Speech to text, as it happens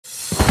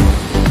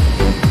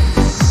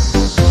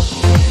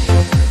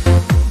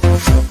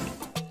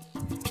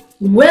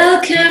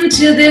Welcome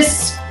to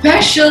this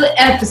special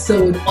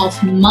episode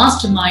of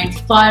Mastermind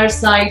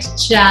Fireside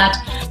Chat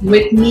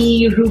with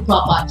me,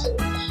 Rupa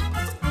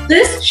Patil.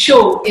 This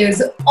show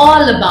is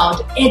all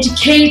about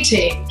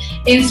educating,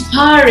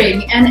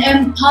 inspiring, and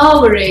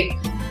empowering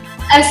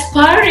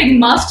aspiring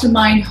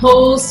mastermind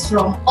hosts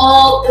from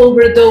all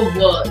over the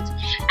world.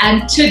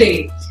 And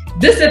today,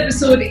 this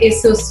episode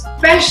is so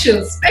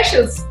special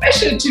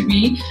to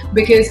me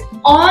because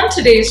on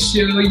today's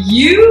show,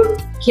 you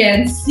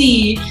can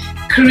see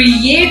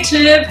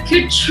creative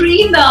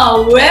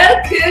Katrina.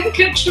 Welcome,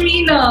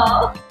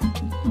 Katrina.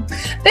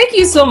 Thank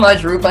you so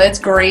much, Rupa. It's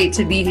great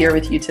to be here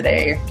with you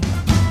today.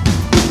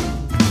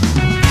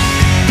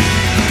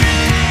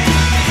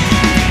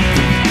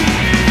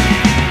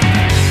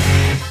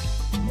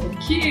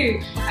 Thank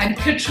you. And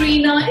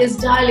Katrina is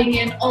dialing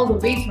in all the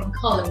way from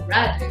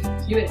Colorado,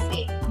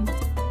 USA.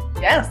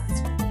 Yes.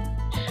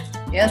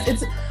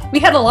 We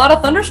had a lot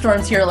of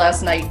thunderstorms here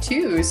last night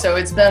too, so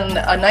it's been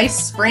a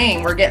nice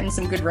spring. We're getting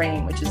some good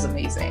rain, which is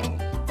amazing.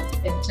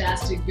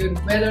 Fantastic,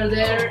 good weather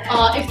there.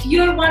 If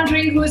you're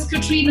wondering who is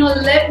Katrina,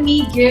 let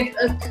me give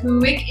a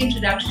quick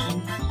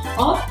introduction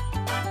of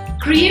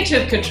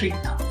Creative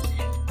Katrina.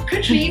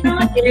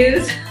 Katrina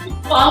is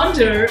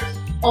founder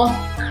of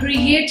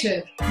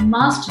Creative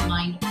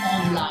Mastermind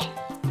Online.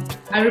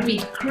 I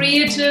repeat,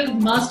 Creative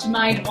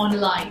Mastermind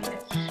Online.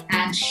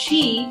 And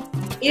she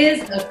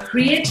is a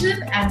creative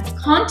and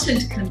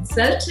content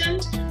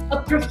consultant,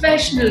 a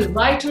professional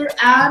writer,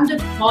 and a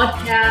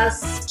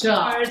podcast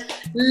star.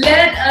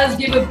 Let us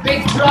give a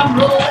big drum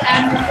roll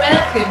and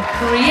welcome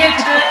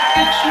Creative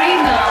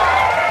Katrina.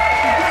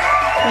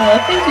 Oh,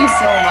 thank you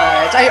so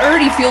much. I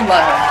already feel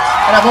loved,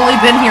 and I've only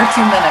been here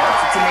 2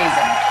 minutes. It's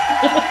amazing.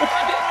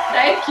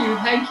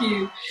 Thank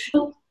you.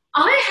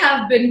 I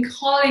have been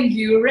calling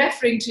you,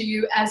 referring to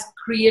you as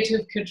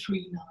Creative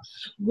Katrina.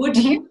 Would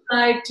you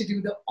like to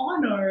do the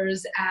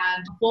honors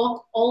and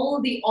walk all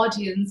the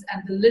audience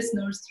and the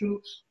listeners through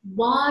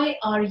why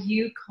are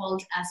you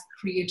called as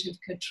Creative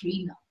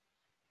Katrina?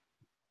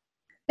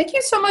 Thank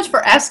you so much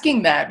for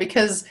asking that,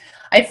 because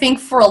I think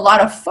for a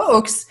lot of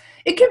folks,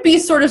 it could be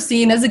sort of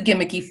seen as a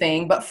gimmicky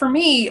thing. But for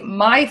me,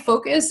 my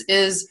focus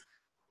is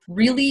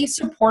really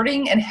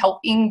supporting and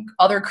helping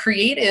other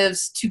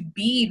creatives to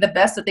be the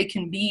best that they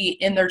can be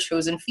in their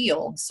chosen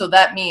field. So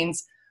that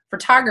means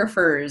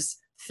photographers,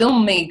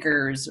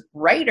 filmmakers,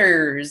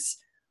 writers,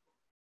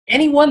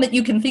 anyone that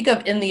you can think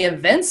of in the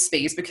event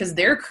space, because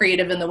they're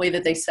creative in the way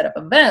that they set up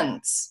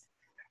events.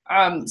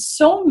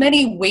 So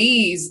many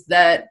ways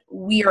that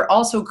we are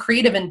also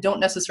creative and don't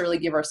necessarily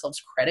give ourselves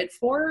credit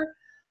for.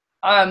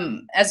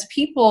 As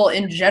people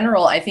in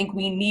general, I think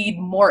we need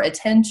more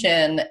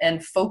attention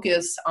and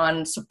focus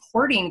on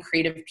supporting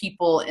creative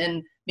people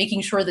in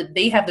making sure that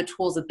they have the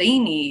tools that they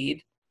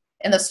need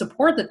and the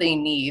support that they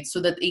need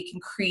so that they can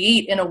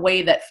create in a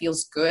way that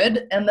feels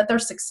good and that they're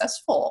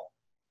successful.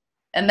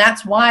 And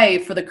that's why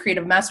for the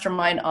Creative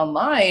Mastermind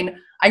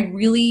Online, I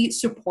really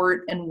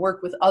support and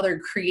work with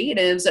other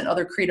creatives and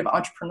other creative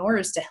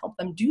entrepreneurs to help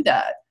them do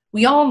that.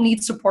 We all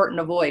need support and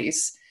a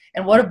voice.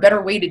 And what a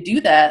better way to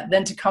do that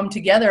than to come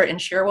together and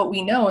share what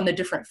we know in the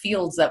different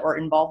fields that we're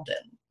involved in.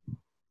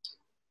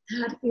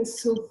 That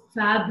is so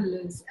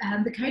fabulous.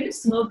 And the kind of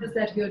service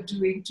that you're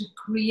doing to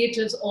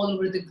creators all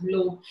over the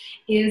globe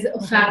is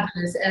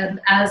fabulous. And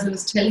as I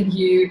was telling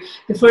you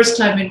the first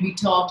time when we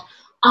talked,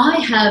 I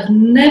have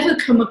never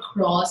come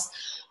across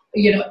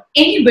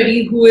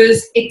anybody who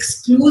is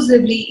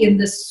exclusively in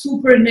the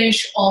super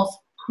niche of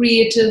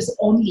creatives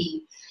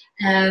only.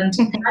 And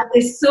that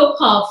is so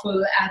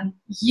powerful, and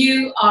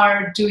you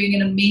are doing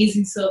an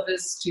amazing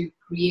service to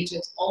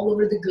creators all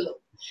over the globe.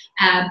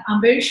 And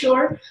I'm very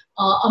sure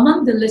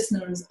among the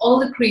listeners, all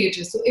the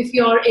creators, so if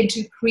you're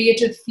into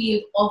creative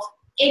field of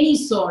any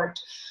sort,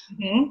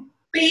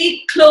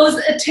 pay close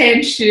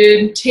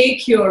attention,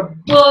 take your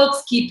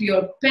books, keep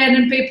your pen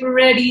and paper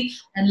ready,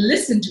 and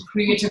listen to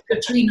Creative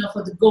Katrina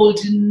for the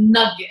golden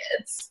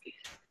nuggets.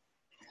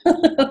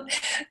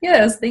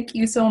 Yes, thank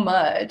you so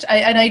much.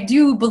 I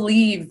do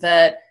believe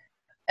that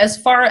as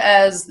far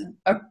as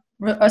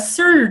a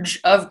surge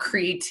of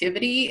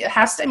creativity,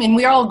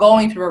 we're all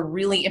going through a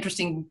really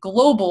interesting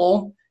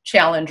global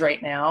challenge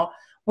right now.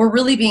 We're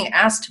really being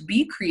asked to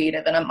be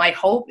creative. And my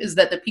hope is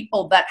that the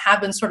people that have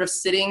been sort of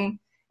sitting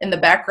in the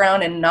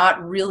background and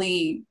not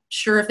really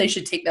sure if they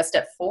should take that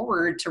step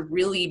forward to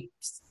really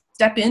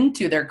step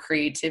into their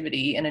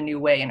creativity in a new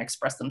way and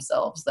express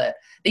themselves, that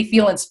they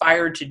feel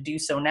inspired to do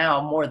so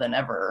now more than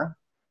ever.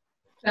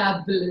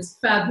 Fabulous.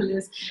 Yeah.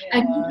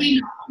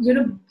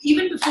 And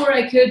even before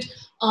I could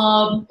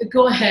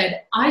go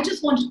ahead, I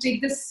just want to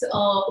take this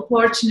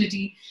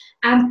opportunity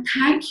and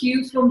thank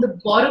you from the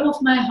bottom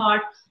of my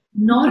heart,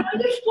 not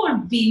only for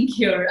being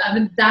here. I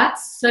mean,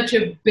 that's such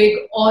a big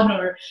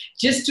honor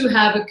just to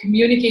have a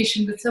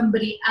communication with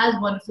somebody as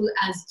wonderful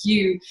as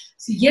you.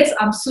 So yes,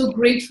 I'm so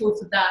grateful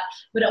for that.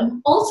 But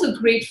I'm also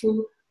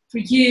grateful for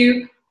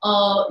you,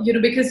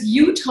 because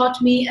you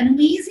taught me an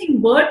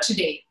amazing word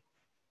today.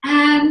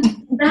 And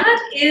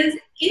that is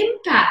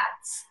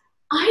empaths.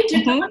 I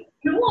did not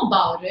know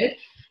about it.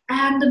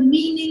 and the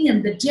meaning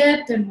and the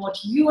depth and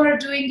what you are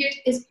doing it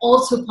is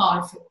also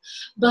powerful.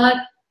 But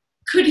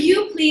could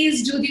you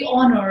please do the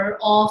honor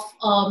of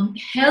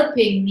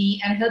helping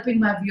me and helping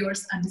my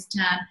viewers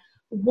understand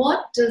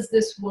what does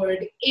this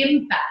word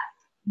empath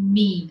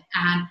mean,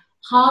 and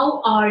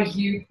how are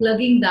you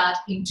plugging that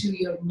into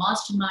your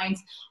masterminds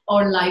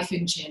or life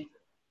in general?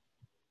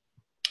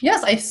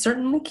 Yes, I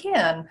certainly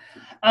can.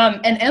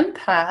 An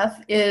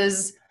empath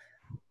is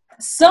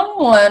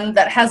someone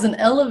that has an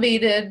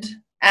elevated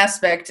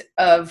aspect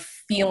of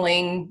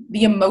feeling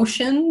the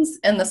emotions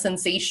and the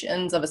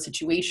sensations of a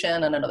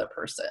situation and another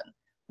person.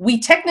 We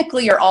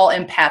technically are all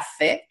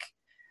empathic.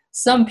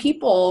 Some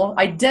people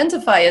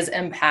identify as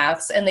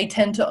empaths, and they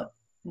tend to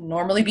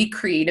normally be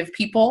creative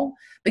people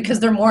because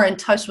they're more in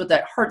touch with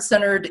that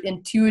heart-centered,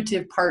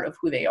 intuitive part of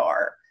who they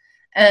are.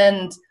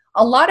 And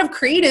a lot of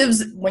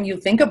creatives, when you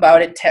think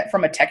about it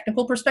from a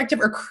technical perspective,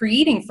 are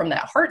creating from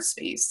that heart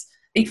space.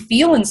 They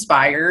feel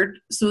inspired,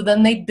 so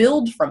then they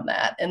build from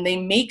that, and they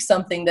make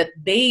something that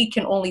they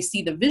can only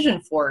see the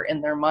vision for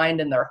in their mind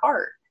and their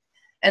heart.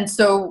 And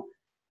so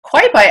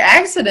quite by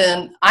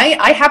accident,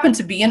 I happen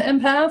to be an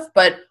empath,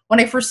 but when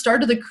I first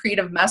started the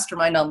Creative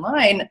Mastermind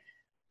Online,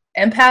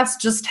 empaths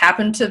just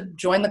happened to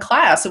join the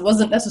class. It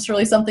wasn't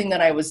necessarily something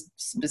that I was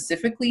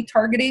specifically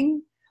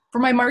targeting for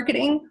my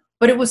marketing,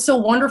 but it was so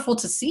wonderful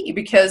to see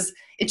because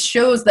it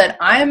shows that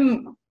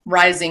I'm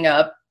rising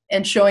up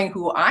and showing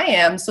who I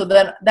am, so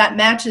that that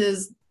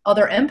matches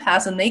other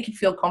empaths and they can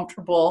feel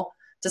comfortable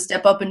to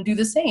step up and do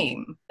the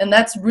same. And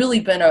that's really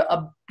been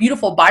a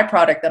beautiful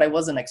byproduct that I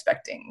wasn't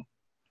expecting.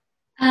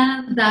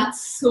 And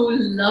that's so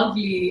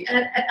lovely.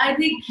 And I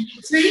think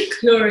it's very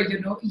clear, you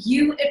know,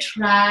 you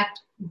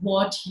attract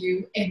what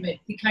you emit,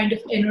 the kind of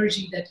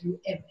energy that you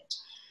emit.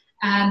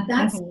 And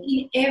that's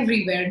in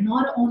everywhere,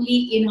 not only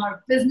in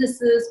our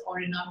businesses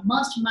or in our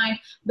mastermind,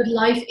 but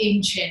life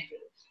in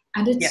general.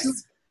 And it's so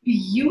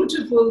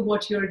beautiful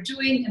what you're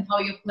doing and how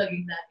you're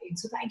plugging that in.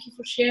 So thank you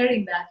for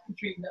sharing that,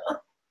 Katrina.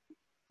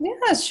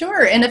 Yeah,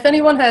 sure. And if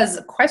anyone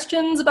has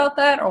questions about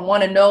that or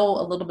want to know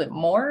a little bit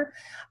more,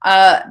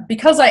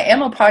 because I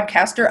am a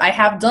podcaster, I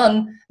have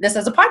done this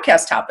as a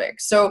podcast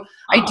topic. So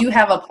I do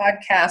have a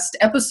podcast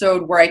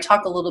episode where I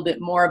talk a little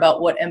bit more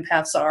about what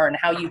empaths are and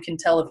how you can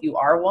tell if you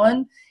are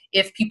one.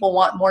 If people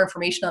want more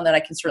information on that, I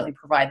can certainly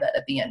provide that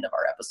at the end of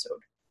our episode.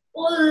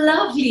 Oh,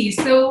 lovely.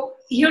 So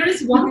here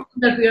is one thing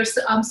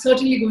that I'm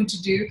certainly going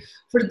to do.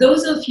 For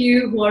those of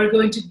you who are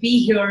going to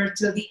be here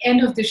till the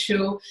end of the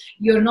show,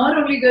 you're not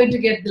only going to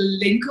get the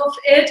link of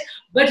it,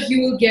 but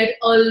you will get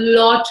a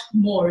lot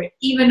more,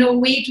 even a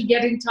way to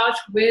get in touch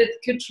with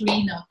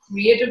Katrina,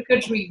 Creative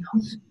Katrina.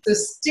 So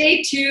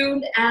stay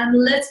tuned and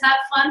let's have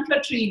fun,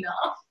 Katrina.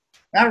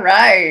 All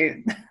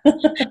right.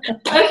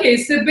 Okay,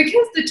 so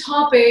because the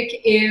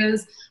topic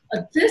is,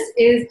 this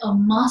is a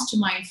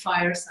Mastermind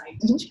Fireside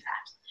chat.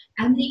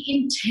 And the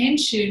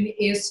intention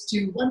is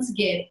to, once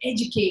again,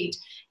 educate,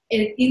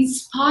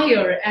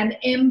 inspire, and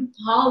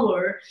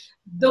empower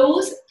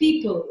those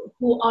people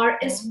who are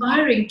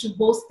aspiring to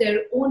host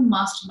their own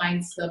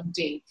mastermind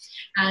someday.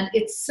 And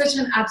it's such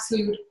an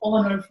absolute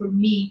honor for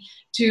me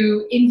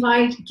to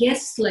invite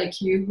guests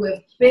like you who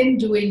have been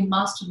doing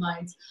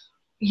masterminds,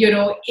 you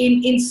know,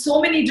 in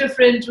so many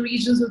different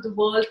regions of the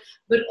world,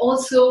 but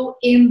also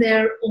in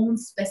their own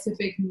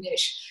specific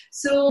niche.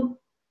 So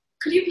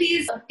could you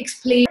please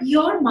explain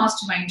your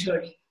mastermind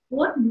journey?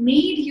 What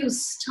made you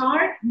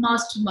start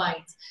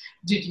masterminds?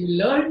 Did you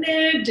learn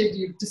it? Did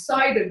you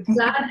decide and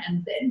plan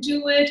and then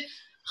do it?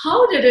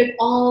 How did it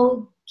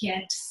all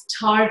get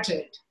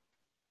started?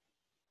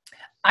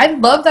 I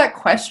love that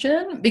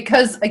question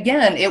because,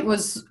 again, it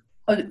was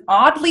an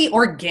oddly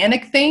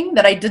organic thing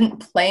that I didn't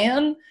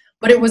plan,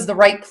 but it was the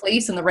right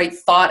place and the right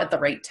thought at the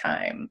right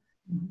time.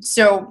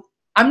 So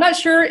I'm not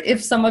sure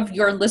if some of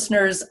your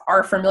listeners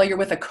are familiar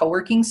with a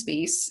co-working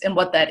space and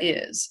what that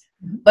is,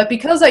 but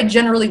because I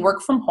generally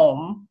work from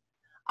home,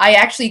 I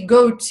actually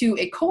go to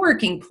a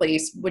co-working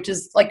place, which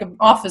is like an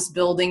office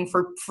building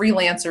for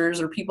freelancers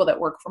or people that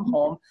work from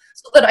home,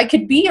 so that I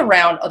could be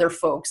around other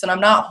folks and I'm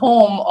not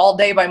home all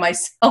day by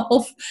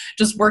myself,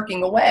 just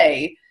working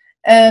away.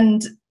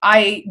 And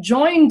I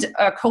joined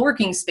a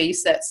co-working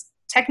space that's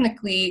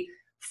technically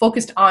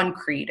focused on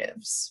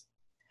creatives,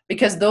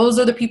 because those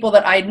are the people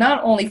that I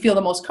not only feel the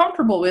most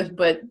comfortable with,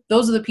 but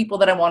those are the people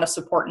that I want to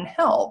support and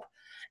help.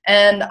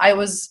 And I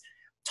was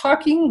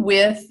talking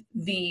with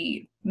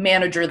the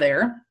manager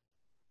there,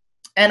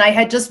 and I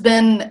had just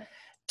been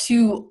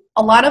to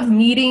a lot of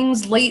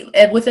meetings late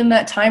within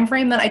that time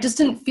frame that I just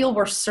didn't feel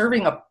were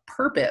serving a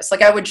purpose.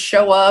 Like I would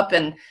show up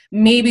and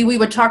maybe we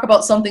would talk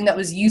about something that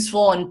was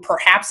useful and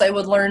perhaps I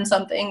would learn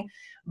something,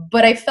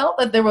 but I felt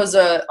that there was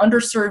an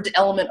underserved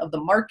element of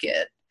the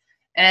market.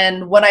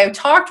 And when I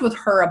talked with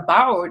her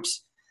about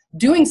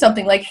doing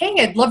something like, hey,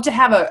 I'd love to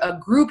have a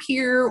group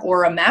here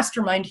or a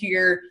mastermind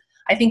here,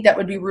 I think that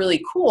would be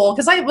really cool,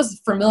 because I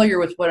was familiar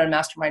with what a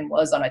mastermind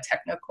was on a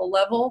technical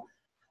level.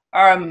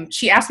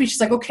 She asked me,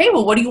 she's like, okay,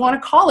 well, what do you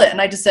want to call it? And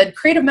I just said,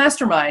 Creative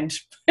Mastermind.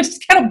 I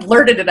just kind of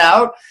blurted it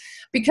out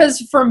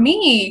because for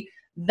me,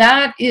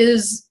 that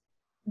is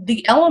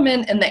the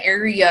element and the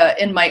area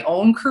in my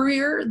own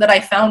career that I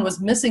found was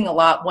missing a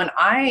lot when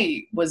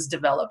I was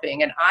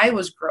developing and I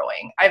was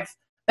growing. I've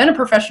been a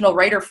professional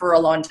writer for a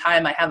long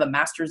time. I have a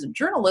master's in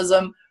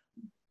journalism,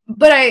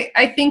 but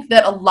I think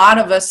that a lot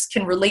of us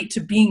can relate to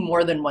being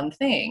more than one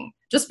thing.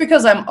 Just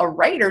because I'm a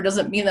writer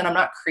doesn't mean that I'm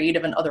not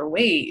creative in other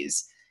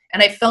ways.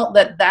 And I felt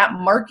that that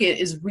market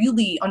is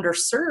really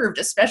underserved,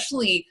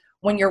 especially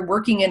when you're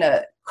working in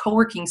a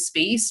co-working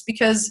space,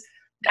 because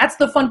that's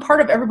the fun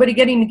part of everybody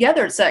getting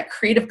together. It's that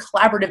creative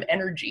collaborative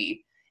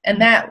energy.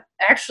 And that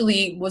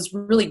actually was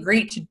really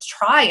great to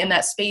try in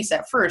that space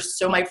at first.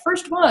 So my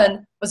first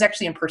one was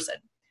actually in person.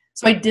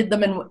 So I did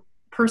them in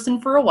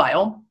person for a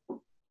while.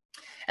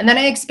 And then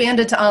I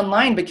expanded to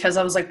online because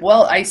I was like,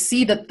 well, I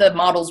see that the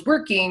model's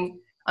working.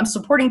 I'm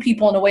supporting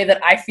people in a way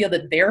that I feel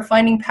that they're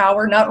finding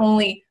power, not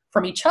only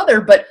from each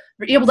other, but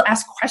they're able to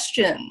ask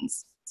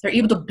questions. They're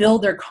able to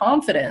build their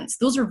confidence.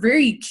 Those are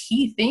very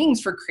key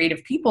things for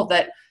creative people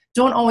that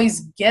don't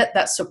always get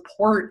that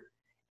support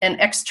and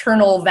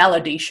external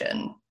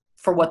validation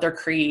for what they're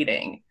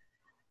creating.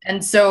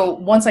 And so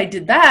once I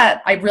did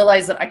that, I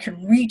realized that I could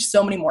reach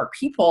so many more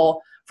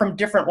people from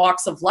different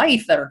walks of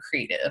life that are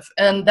creative.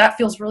 And that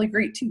feels really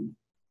great too.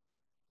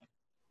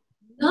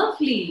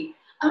 Lovely.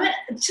 I mean,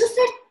 just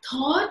that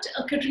thought,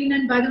 Katrina,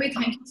 and by the way,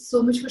 thank you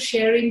so much for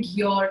sharing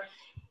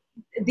the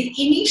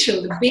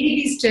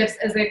baby steps,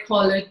 as I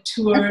call it,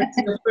 towards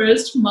your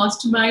first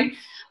mastermind.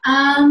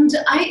 And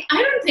I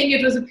don't think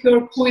it was a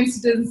pure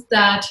coincidence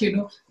that,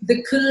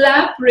 the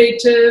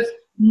collaborative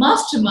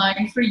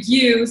mastermind for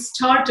you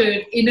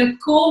started in a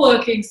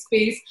co-working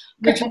space,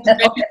 which was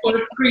meant for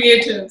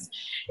creatives.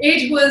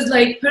 It was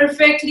like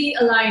perfectly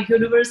aligned.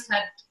 Universe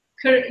had,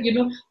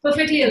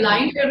 perfectly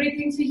aligned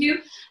everything for you.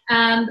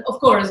 And of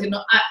course,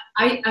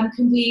 I am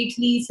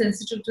completely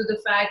sensitive to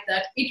the fact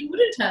that it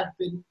wouldn't have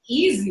been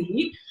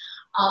easy.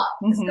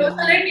 So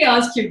let me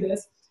ask you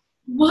this.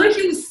 Were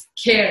you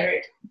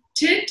scared?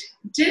 Did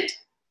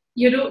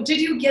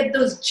you get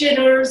those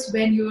jitters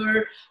when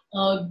you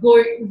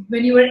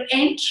were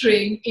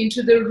entering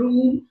into the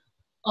room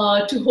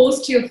to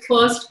host your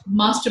first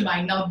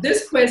mastermind? Now,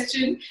 this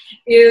question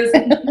is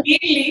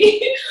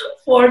mainly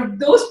for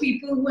those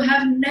people who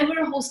have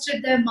never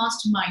hosted their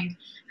mastermind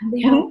and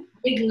they have a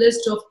big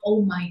list of,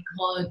 oh my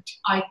God,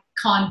 I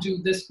can't do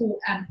this. Who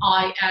am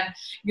I?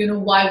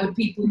 And, why would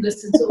people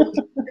listen? So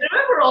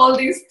remember all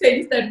these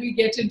things that we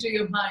get into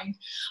your mind.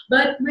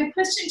 But my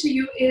question to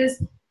you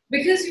is,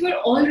 because you were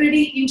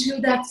already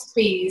into that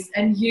space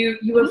and you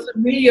were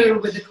familiar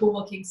with the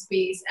co-working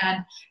space,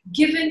 and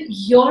given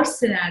your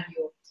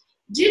scenario,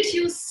 did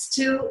you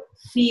still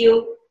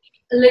feel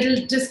a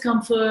little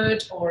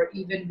discomfort, or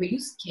even were you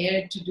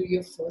scared to do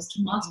your first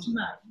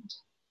mastermind?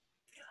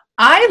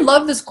 I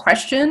love this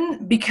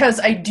question because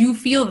I do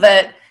feel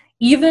that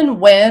even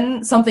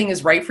when something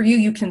is right for you,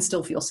 you can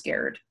still feel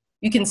scared.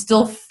 You can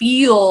still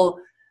feel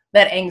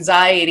that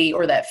anxiety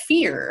or that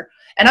fear.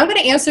 And I'm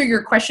going to answer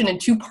your question in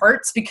two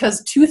parts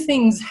because two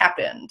things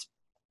happened.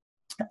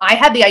 I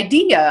had the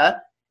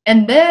idea,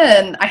 and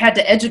then I had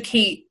to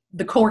educate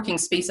the co-working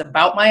space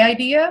about my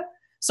idea.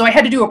 So I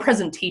had to do a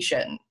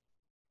presentation.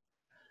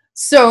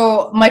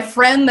 So my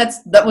friend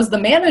that was the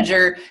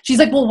manager, she's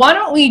like, well, why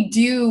don't we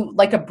do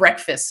like a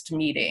breakfast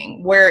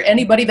meeting where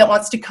anybody that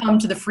wants to come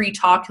to the free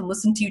talk can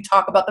listen to you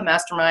talk about the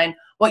mastermind,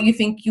 what you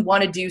think you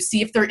want to do,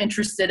 see if they're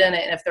interested in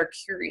it and if they're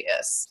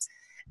curious.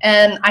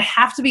 And I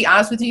have to be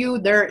honest with you,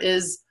 there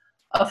is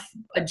a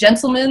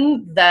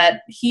gentleman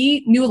that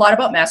he knew a lot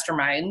about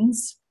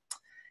masterminds,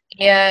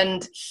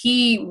 and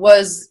he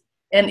was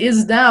and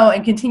is now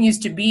and continues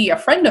to be a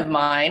friend of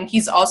mine.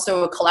 He's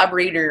also a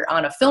collaborator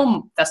on a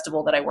film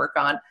festival that I work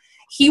on.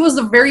 He was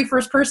the very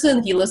first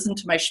person. He listened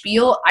to my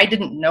spiel. I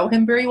didn't know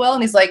him very well.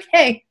 And he's like,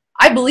 hey,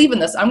 I believe in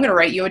this. I'm going to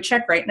write you a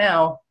check right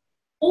now.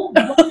 Oh,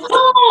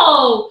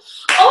 wow.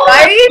 Oh,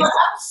 right? I'm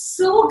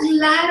so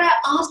glad I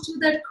asked you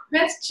that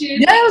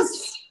question.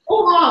 Yes.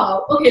 Oh,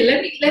 wow. Okay,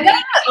 let me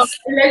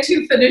let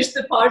you finish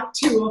the part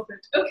 2 of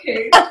it.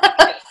 Okay.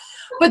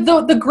 But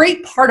the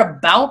great part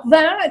about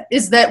that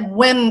is that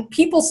when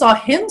people saw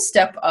him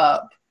step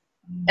up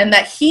and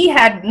that he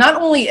had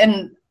not only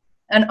an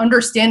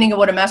understanding of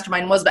what a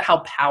mastermind was, but how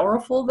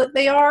powerful that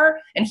they are.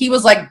 And he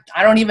was like,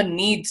 I don't even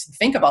need to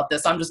think about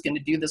this. I'm just going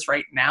to do this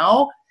right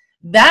now.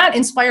 That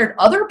inspired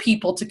other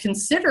people to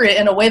consider it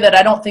in a way that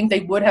I don't think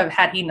they would have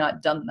had he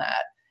not done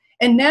that.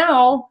 And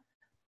now,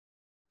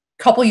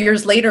 a couple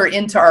years later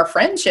into our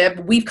friendship,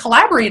 we've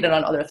collaborated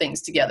on other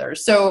things together.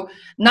 So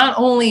not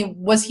only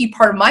was he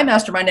part of my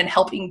mastermind and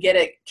helping get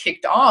it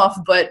kicked off,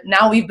 but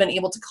now we've been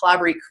able to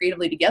collaborate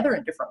creatively together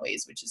in different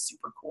ways, which is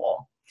super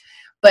cool.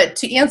 But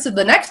to answer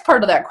the next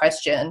part of that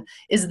question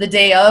is the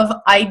day of,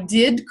 I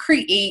did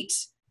create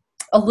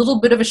a little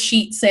bit of a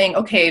sheet saying,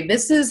 okay,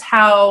 these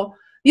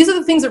are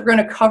the things that we're going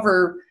to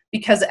cover,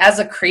 because as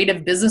a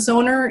creative business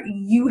owner,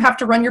 you have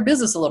to run your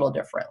business a little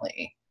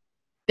differently.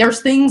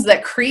 There's things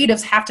that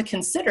creatives have to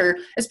consider,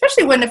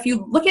 especially if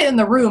you look at in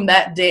the room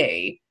that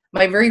day,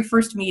 my very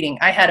first meeting,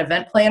 I had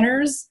event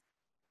planners,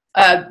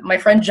 My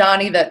friend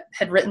Johnny that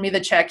had written me the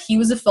check, he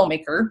was a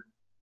filmmaker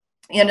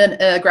and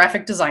a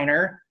graphic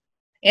designer,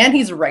 and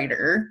he's a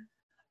writer.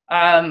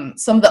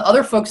 Some of the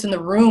other folks in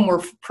the room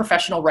were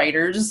professional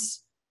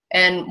writers,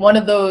 and one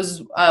of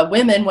those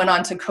women went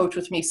on to coach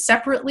with me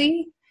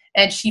separately,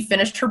 and she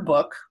finished her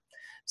book.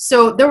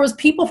 So there was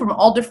people from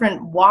all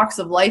different walks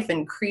of life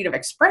and creative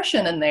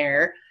expression in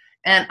there,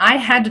 and I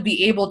had to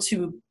be able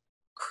to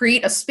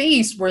create a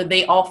space where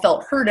they all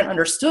felt heard and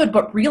understood,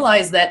 but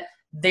realize that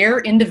their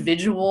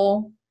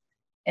individual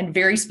and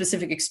very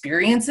specific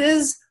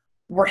experiences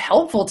were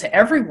helpful to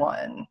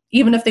everyone,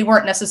 even if they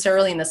weren't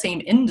necessarily in the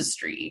same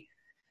industry.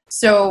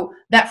 So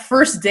that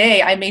first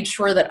day, I made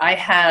sure that I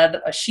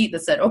had a sheet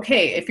that said,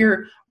 okay, if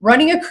you're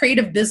running a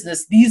creative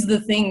business, these are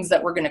the things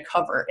that we're going to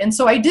cover. And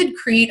so I did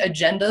create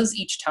agendas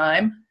each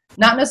time,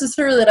 not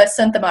necessarily that I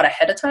sent them out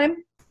ahead of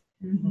time,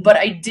 but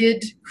I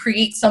did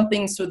create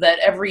something so that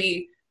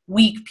every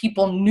week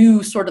people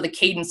knew sort of the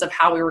cadence of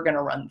how we were going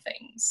to run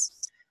things.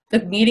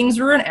 The meetings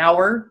were an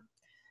hour.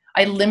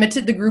 I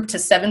limited the group to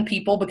 7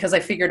 people because I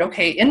figured,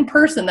 okay, in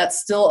person,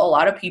 that's still a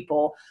lot of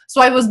people.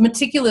 So I was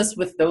meticulous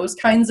with those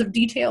kinds of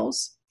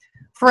details.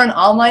 For an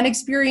online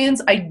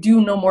experience, I do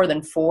no more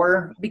than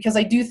 4 because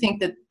I do think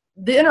that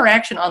the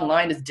interaction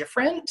online is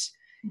different.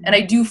 And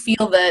I do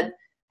feel that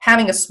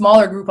having a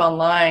smaller group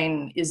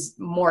online is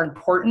more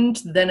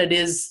important than it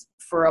is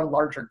for a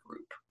larger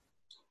group.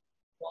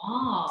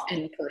 Wow.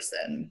 In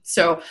person.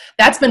 So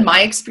that's been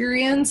my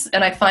experience.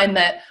 And I find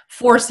that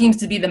 4 seems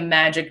to be the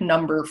magic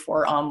number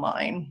for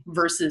online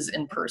versus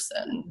in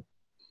person.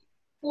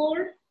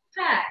 4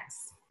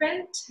 facts.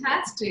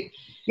 Fantastic.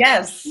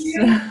 Yes.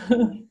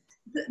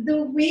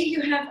 The way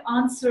you have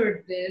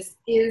answered this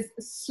is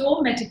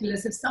so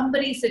meticulous. If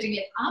somebody is sitting,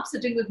 like I'm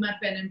sitting with my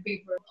pen and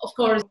paper, of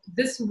course,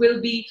 this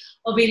will be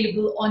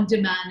available on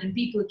demand and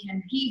people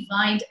can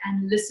rewind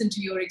and listen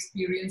to your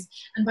experience.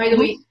 And by the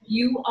way,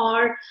 you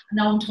are,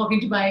 now I'm talking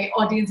to my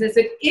audience, I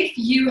said, if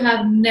you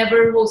have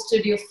never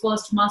hosted your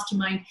first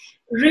mastermind,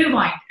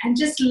 rewind and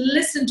just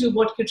listen to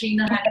what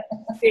Katrina had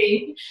to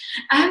say.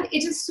 And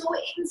it is so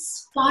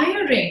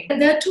inspiring.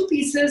 And there are 2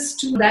 pieces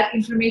to that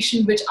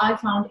information which I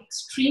found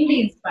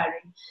extremely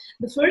inspiring.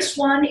 The first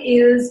one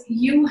is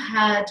you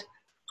had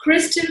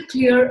crystal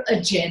clear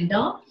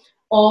agenda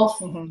of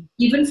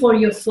even for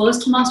your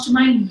first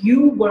mastermind,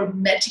 you were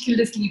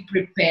meticulously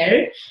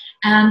prepared,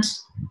 and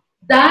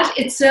that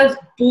itself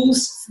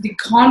boosts the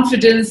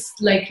confidence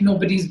like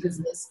nobody's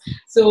business.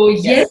 So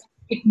yes,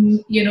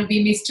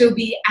 we may still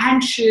be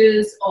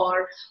anxious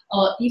or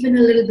even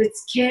a little bit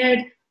scared,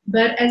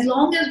 but as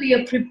long as we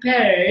are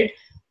prepared,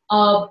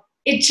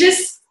 it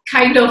just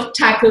kind of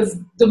tackles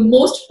the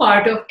most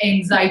part of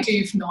anxiety,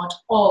 if not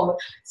all.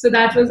 So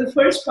that was the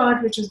first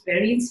part, which was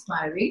very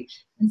inspiring.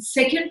 And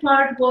second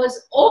part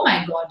was, oh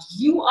my God,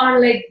 you are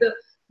like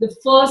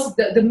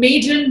the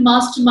maiden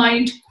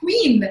mastermind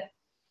queen.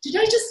 Did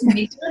I just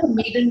make her a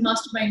maiden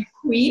mastermind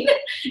queen?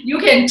 You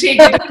can take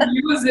it and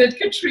use it,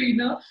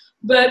 Katrina.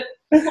 But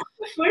for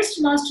the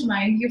first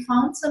mastermind, you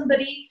found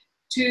somebody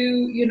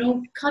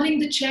to, cutting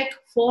the check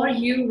for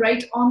you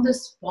right on the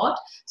spot.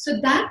 So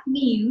that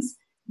means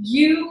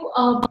you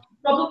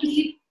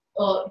probably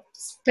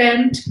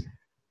spent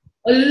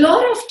a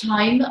lot of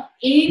time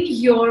in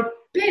your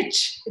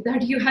pitch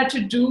that you had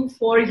to do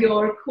for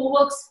your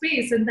co-work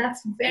space. And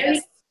that's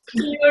very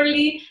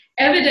clearly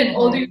evident,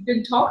 although you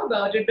didn't talk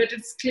about it, but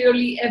it's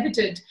clearly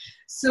evident.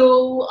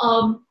 So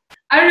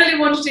I really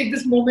want to take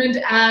this moment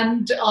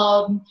and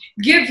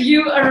give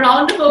you a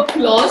round of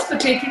applause for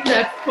taking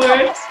that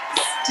first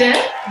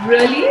step.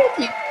 Really?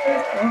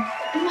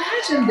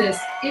 Imagine this.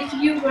 If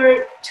you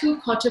were too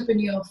caught up in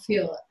your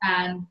fear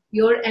and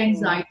your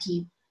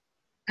anxiety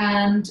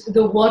and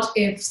the what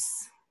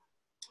ifs,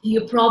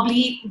 you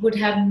probably would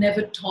have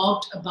never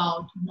talked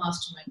about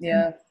mastermind.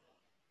 Yeah.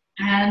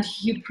 And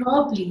you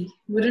probably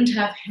wouldn't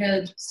have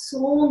helped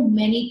so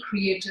many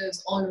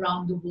creators all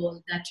around the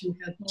world that you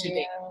help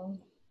today.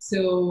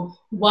 So,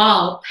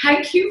 wow,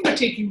 thank you for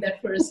taking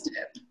that first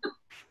step.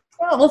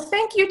 Well,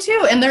 thank you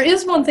too. And there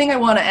is one thing I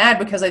want to add,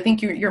 because I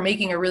think you're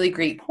making a really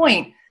great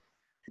point.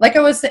 Like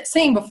I was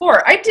saying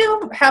before, I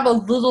do have a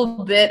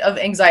little bit of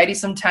anxiety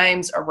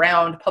sometimes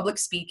around public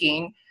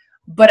speaking,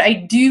 but I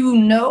do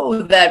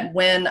know that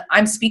when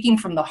I'm speaking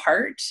from the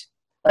heart,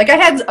 like I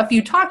had a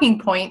few talking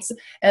points,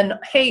 and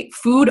hey,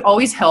 food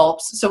always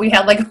helps. So we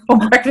had like a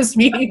breakfast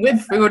meeting with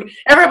food.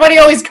 Everybody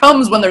always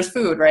comes when there's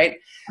food, right?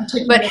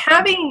 But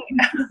having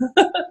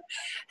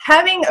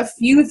a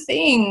few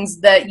things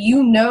that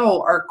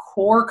are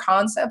core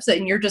concepts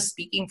and you're just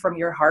speaking from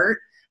your heart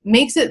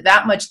makes it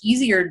that much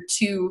easier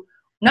to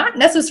not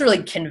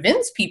necessarily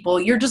convince people.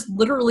 You're just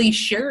literally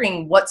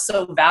sharing what's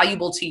so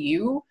valuable to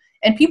you.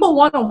 And people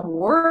want to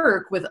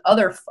work with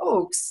other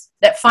folks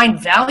that find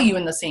value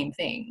in the same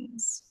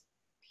things.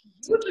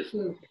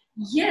 Beautiful.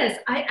 Yes,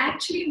 I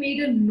actually made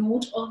a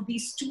note of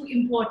these 2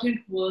 important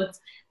words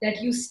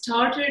that you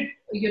started,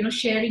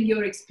 sharing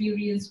your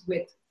experience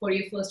with. for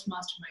your first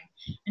mastermind,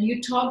 and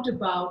you talked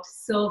about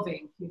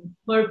serving,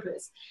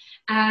 purpose.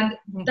 And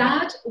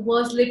that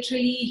was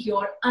literally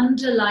your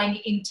underlying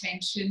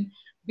intention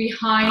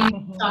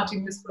behind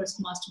starting this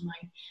first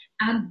mastermind.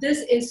 And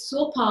this is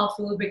so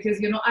powerful because,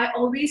 I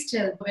always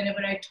tell, whenever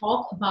I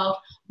talk about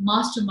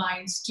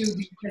masterminds to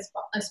the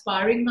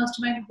aspiring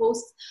mastermind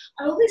hosts,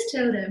 I always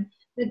tell them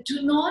that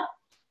do not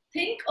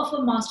think of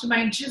a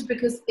mastermind just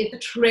because it's a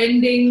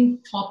trending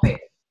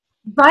topic.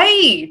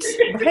 Right.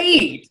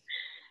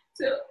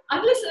 So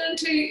unless and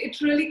until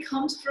it really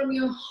comes from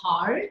your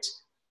heart,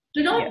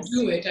 do not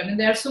do it. I mean,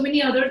 there are so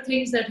many other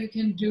things that you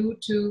can do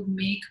to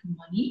make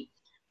money,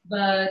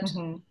 but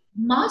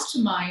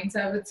masterminds,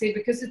 I would say,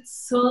 because it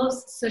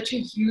serves such a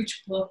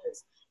huge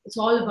purpose. It's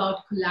all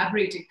about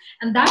collaborating.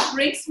 And that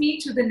brings me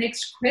to the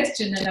next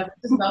question, and I was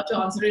just about to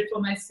answer it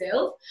for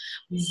myself,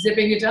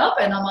 zipping it up,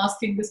 and I'm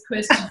asking this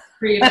question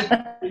creatively.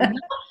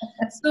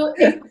 So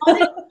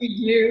according to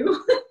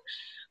you,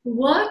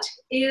 what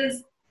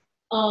is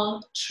a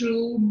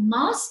true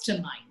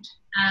mastermind?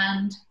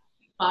 And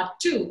part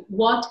two,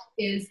 what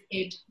is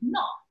it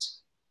not?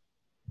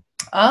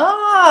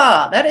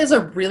 That is a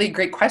really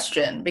great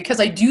question, because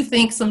I do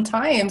think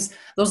sometimes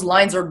those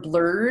lines are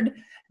blurred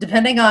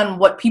depending on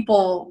what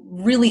people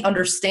really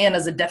understand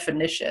as a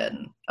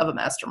definition of a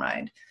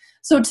mastermind.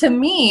 So to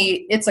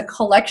me, it's a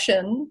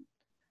collection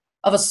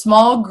of a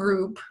small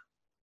group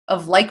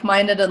of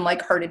like-minded and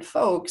like-hearted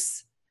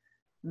folks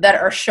that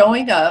are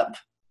showing up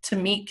to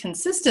meet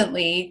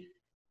consistently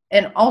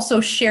and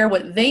also share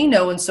what they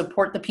know and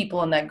support the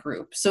people in that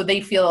group. So they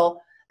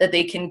feel that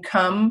they can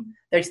come,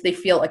 they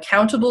feel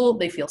accountable,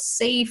 they feel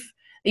safe,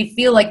 they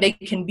feel like they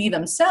can be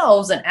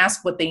themselves and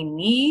ask what they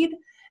need.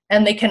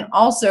 And they can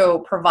also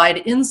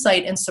provide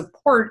insight and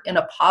support in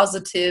a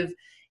positive,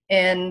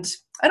 and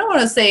I don't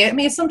want to say, I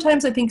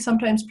think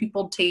sometimes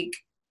people take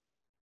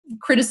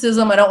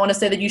criticism. I don't want to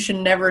say that you should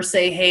never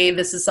say, hey,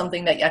 this is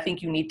something that I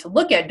think you need to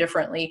look at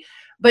differently,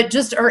 but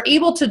just are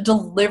able to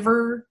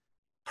deliver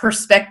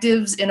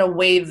perspectives in a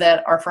way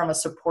that are from a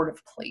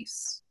supportive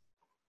place.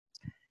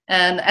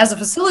 And as a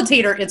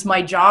facilitator, it's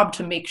my job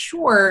to make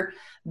sure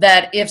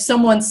that if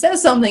someone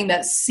says something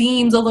that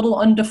seems a little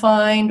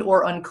undefined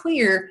or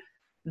unclear,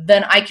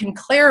 then I can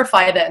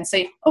clarify that and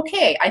say,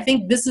 okay, I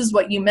think this is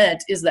what you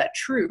meant. Is that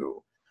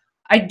true?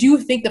 I do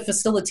think the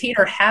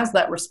facilitator has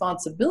that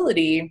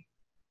responsibility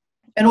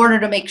in order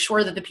to make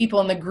sure that the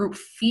people in the group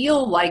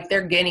feel like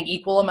they're getting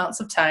equal amounts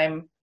of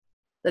time,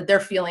 that they're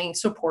feeling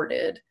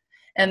supported,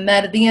 and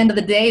that at the end of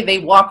the day, they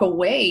walk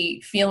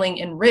away feeling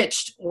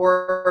enriched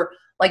or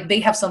like they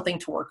have something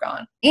to work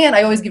on. And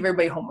I always give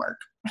everybody homework.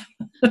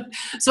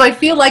 So I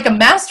feel like a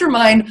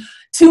mastermind,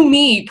 to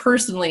me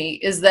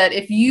personally, is that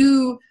if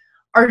you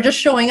are just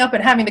showing up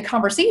and having the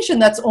conversation,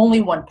 that's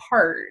only one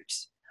part.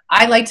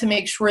 I like to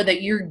make sure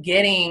that you're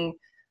getting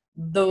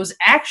those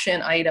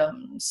action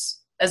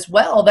items as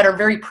well that are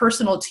very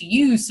personal to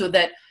you, so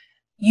that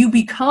you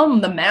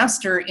become the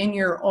master in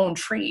your own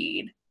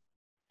trade,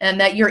 and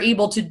that you're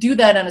able to do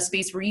that in a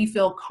space where you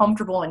feel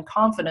comfortable and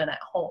confident at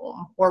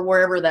home or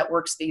wherever that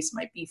workspace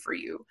might be for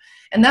you.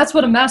 And that's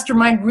what a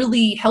mastermind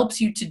really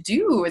helps you to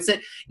do, is that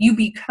you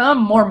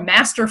become more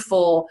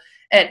masterful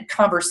at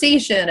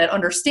conversation, at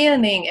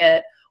understanding,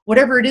 at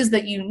whatever it is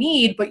that you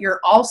need, but you're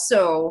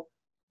also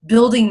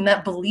building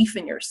that belief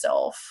in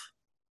yourself,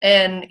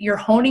 and you're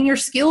honing your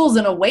skills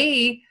in a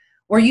way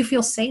where you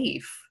feel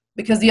safe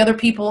because the other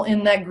people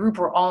in that group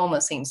are all in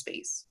the same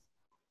space.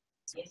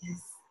 Yes.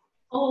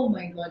 Oh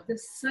my God,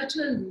 that's such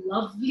a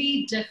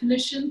lovely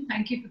definition.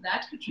 Thank you for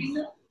that,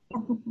 Katrina.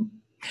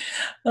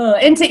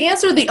 And to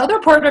answer the other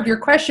part of your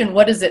question,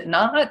 what is it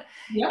not?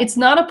 Yeah. It's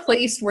not a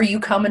place where you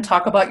come and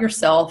talk about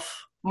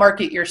yourself,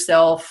 market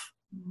yourself.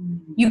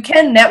 You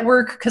can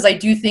network, because I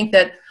do think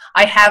that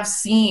I have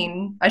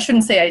seen, I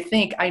shouldn't say I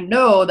think, I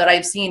know that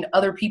I've seen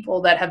other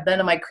people that have been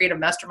in my creative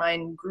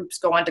mastermind groups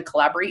go on to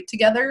collaborate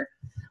together.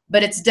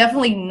 But it's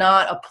definitely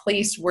not a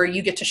place where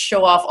you get to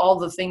show off all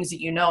the things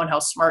that you know and how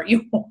smart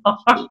you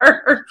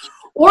are,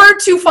 or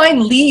to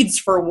find leads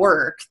for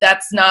work.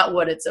 That's not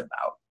what it's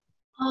about.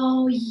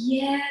 Oh,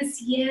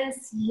 yes.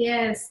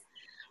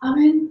 I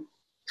mean,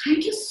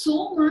 thank you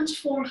so much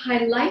for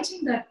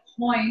highlighting that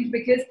point,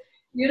 because,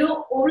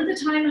 over the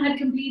time I had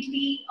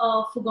completely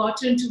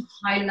forgotten to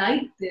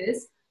highlight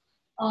this.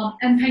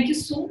 And thank you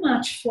so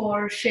much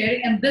for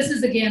sharing. And this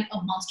is, again,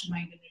 a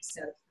mastermind in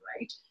itself,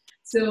 right?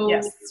 So,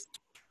 yes.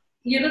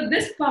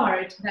 This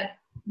part, that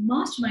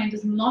mastermind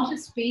is not a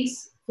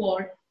space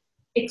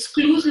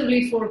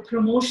exclusively for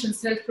promotion,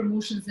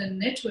 self-promotions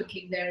and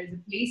networking. There is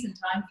a place and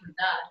time for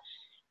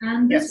that.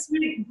 And this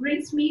really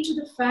brings me to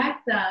the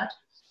fact that,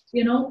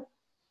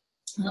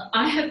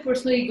 I have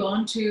personally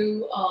gone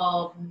to,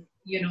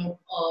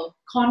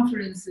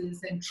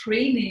 conferences and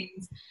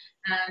trainings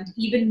and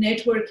even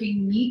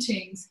networking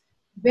meetings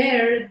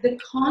where the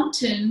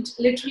content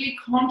literally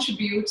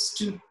contributes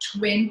to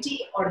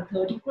 20 or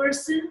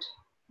 30%.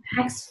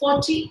 Max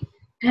 40,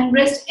 and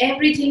rest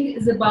everything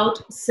is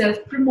about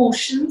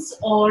self-promotions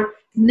or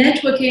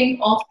networking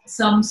of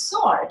some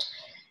sort.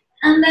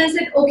 And I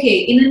said, okay,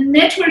 in a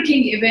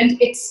networking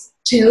event, it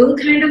still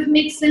kind of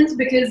makes sense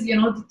because,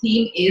 the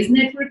theme is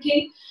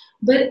networking.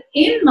 But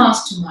in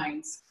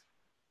masterminds,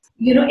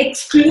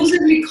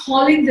 exclusively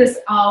calling this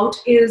out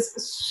is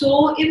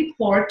so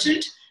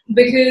important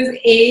because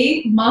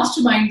a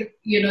mastermind,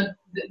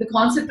 the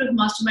concept of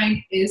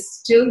mastermind is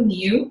still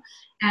new,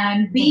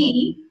 and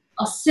b,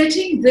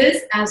 setting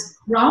this as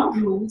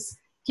ground rules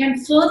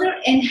can further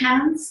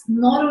enhance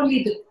not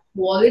only the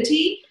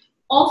quality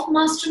of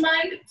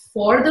mastermind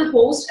for the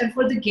host and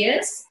for the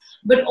guests,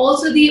 but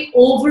also the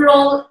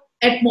overall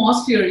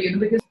atmosphere,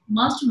 because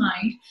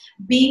mastermind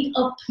being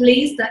a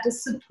place that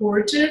is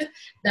supportive,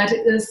 that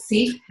is a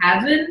safe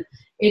haven,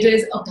 it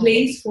is a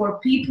place for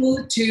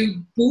people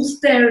to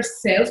boost their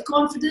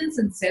self-confidence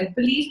and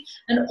self-belief,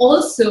 and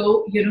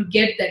also,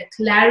 get that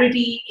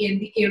clarity in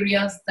the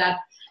areas that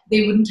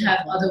they wouldn't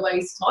have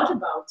otherwise thought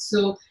about.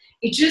 So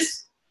it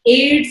just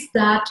aids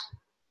that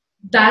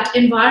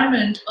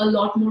environment a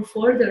lot more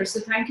further. So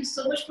thank you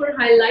so much for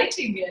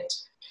highlighting it.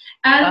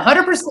 And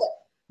 100%.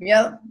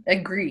 Yeah,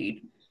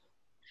 agreed.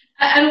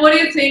 And what do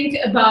you think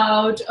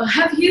about,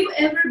 have you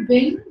ever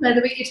been, by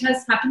the way, it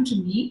has happened to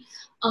me,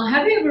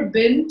 have you ever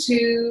been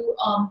to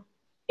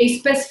a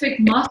specific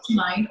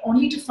mastermind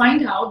only to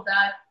find out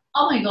that,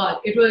 oh my God,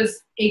 it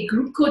was a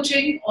group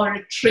coaching or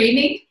a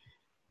training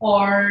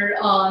or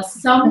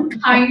some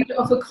kind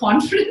of a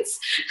conference?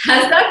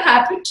 Has that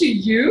happened to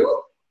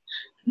you?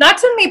 Not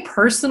to me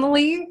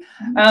personally,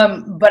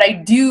 but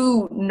I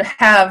do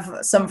have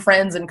some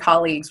friends and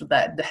colleagues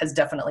that has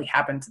definitely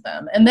happened to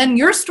them. And then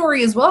your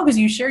story as well, because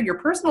you shared your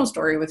personal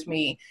story with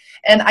me.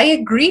 And I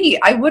agree,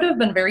 I would have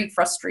been very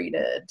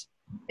frustrated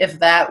if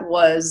that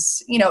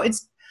was,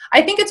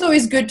 I think it's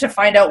always good to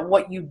find out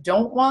what you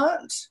don't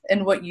want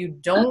and what you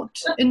don't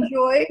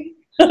enjoy.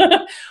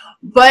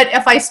 But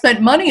if I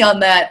spent money on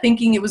that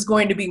thinking it was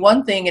going to be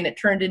one thing and it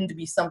turned into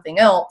be something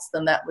else,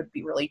 then that would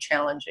be really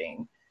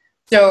challenging.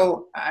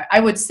 So I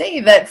would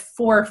say that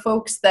for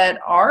folks that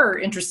are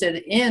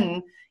interested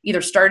in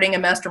either starting a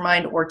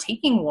mastermind or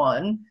taking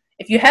one,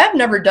 if you have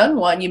never done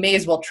one, you may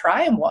as well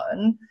try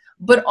one,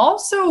 but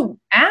also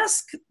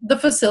ask the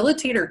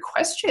facilitator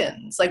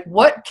questions like,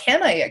 what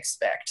can I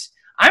expect?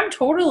 I'm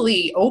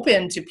totally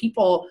open to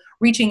people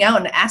reaching out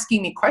and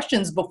asking me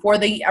questions before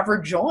they ever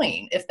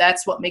join, if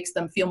that's what makes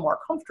them feel more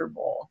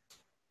comfortable.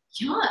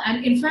 Yeah,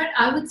 and in fact,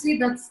 I would say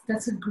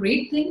that's a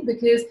great thing,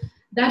 because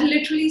that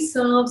literally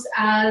serves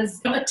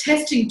as a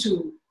testing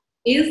tool.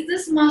 Is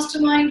this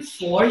mastermind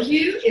for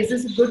you? Is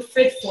this a good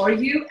fit for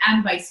you?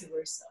 And vice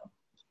versa.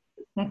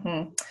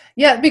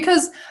 Yeah,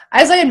 because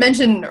as I had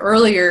mentioned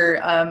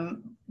earlier,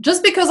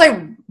 just because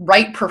I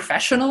write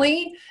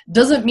professionally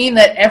doesn't mean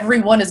that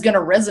everyone is going to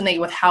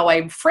resonate with how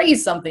I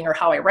phrase something or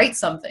how I write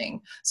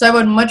something. So I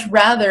would much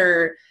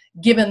rather,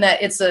 given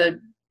that it's a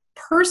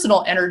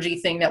personal energy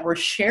thing that we're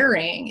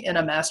sharing in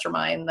a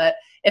mastermind, that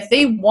if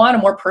they want a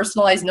more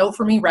personalized note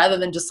for me rather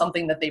than just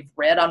something that they've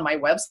read on my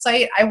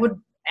website, I would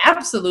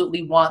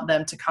absolutely want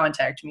them to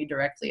contact me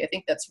directly. I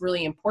think that's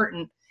really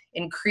important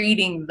in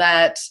creating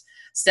that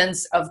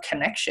sense of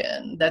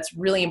connection. That's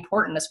really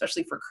important,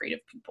 especially for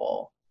creative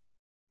people.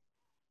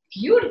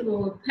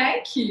 Beautiful,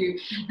 thank you.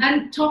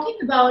 And talking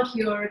about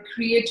your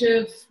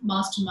creative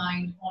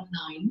mastermind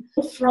online,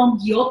 from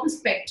your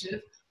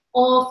perspective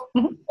of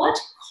what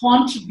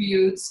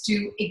contributes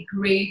to a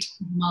great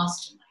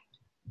mastermind?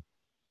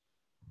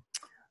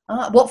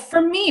 Well,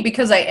 for me,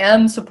 because I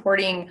am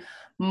supporting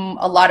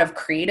a lot of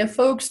creative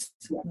folks,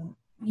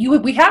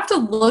 we have to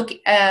look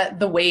at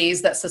the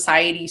ways that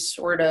society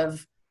sort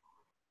of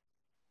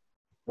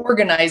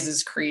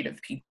organizes creative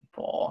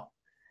people.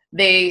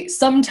 They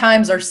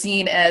sometimes are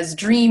seen as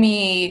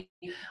dreamy,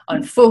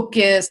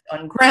 unfocused,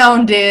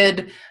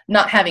 ungrounded,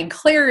 not having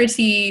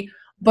clarity,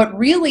 but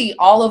really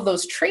all of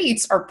those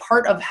traits are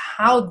part of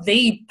how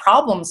they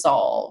problem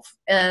solve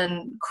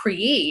and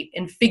create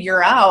and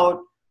figure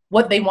out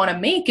what they want to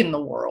make in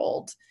the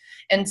world.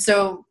 And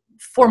so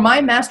for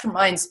my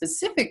mastermind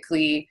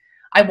specifically,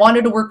 I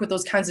wanted to work with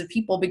those kinds of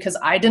people because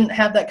I didn't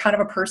have that kind of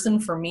a person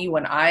for me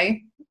when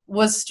I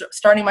was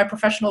starting my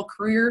professional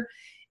career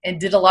and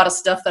did a lot of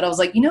stuff that I was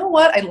like, you know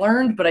what, I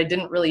learned, but I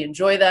didn't really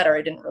enjoy that, or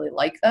I didn't really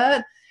like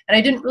that. And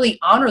I didn't really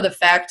honor the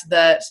fact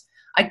that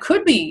I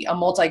could be a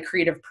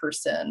multi-creative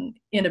person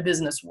in a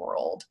business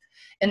world.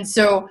 And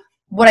so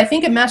what I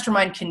think a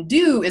mastermind can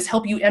do is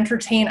help you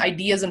entertain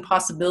ideas and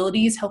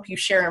possibilities, help you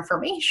share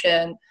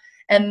information,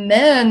 and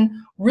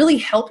then really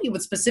help you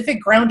with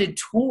specific grounded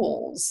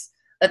tools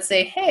that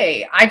say,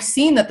 hey, I've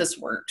seen that this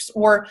works.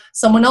 Or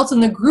someone else in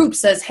the group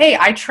says, hey,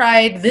 I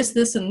tried this,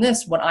 this, and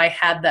this when I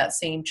had that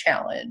same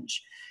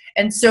challenge.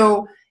 And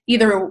so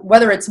either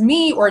whether it's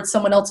me or it's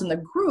someone else in the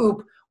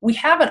group, we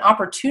have an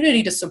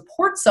opportunity to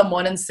support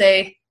someone and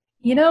say,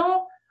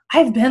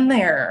 I've been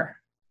there.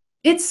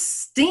 It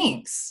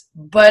stinks,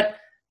 but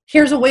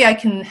here's a way I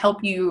can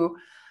help you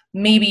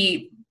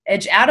maybe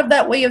edge out of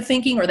that way of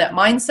thinking or that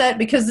mindset,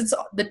 because it's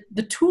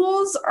the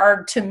tools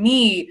are, to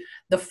me,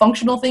 the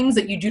functional things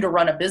that you do to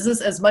run a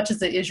business as much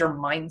as it is your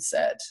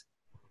mindset.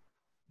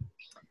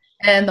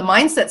 And the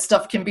mindset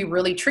stuff can be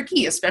really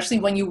tricky, especially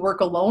when you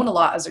work alone a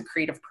lot as a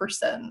creative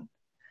person.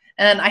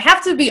 And I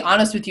have to be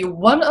honest with you,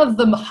 one of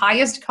the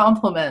highest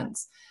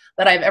compliments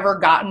that I've ever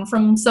gotten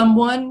from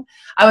someone,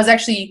 I was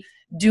actually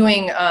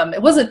doing,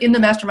 it wasn't in the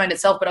mastermind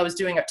itself, but I was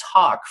doing a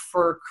talk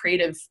for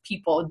creative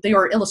people. They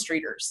were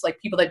illustrators, like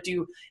people that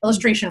do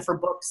illustration for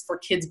books, for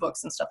kids'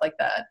 books and stuff like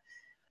that.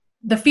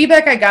 The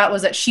feedback I got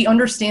was that she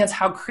understands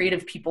how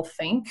creative people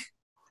think,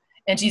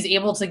 and she's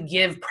able to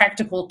give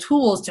practical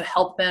tools to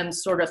help them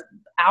sort of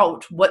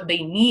out what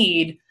they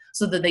need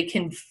so that they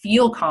can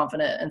feel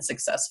confident and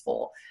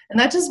successful. And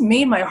that just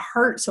made my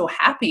heart so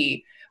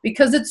happy,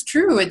 because it's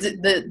true.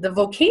 The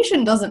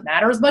vocation doesn't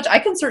matter as much. I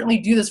can certainly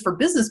do this for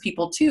business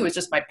people too. It's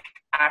just my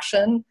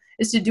passion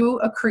is to do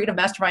a creative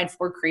mastermind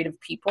for creative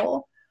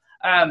people.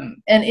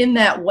 And in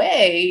that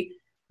way,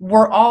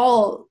 we're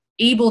all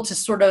able to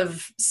sort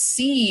of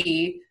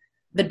see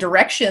the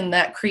direction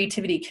that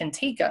creativity can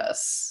take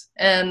us.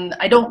 And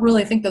I don't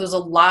really think that there's a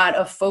lot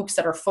of folks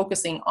that are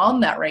focusing on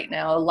that right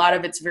now. A lot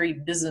of it's very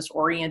business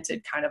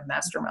oriented kind of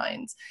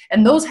masterminds,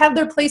 and those have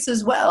their place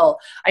as well.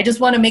 I just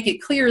want to make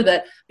it clear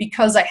that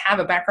because I have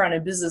a background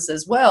in business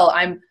as well,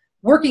 I'm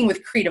working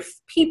with creative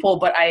people,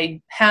 but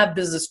I have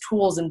business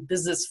tools and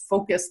business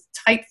focused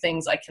type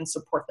things I can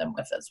support them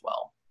with as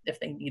well if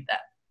they need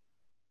that.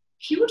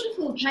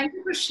 Beautiful. Thank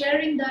you for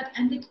sharing that.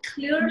 And it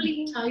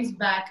clearly ties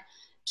back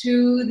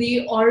to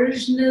the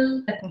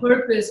original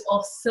purpose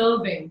of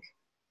serving,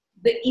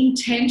 the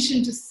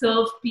intention to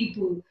serve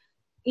people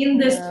in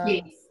this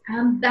space.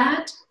 And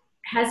that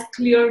has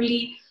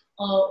clearly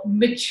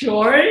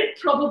matured,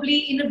 probably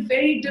in a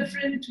very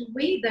different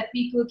way that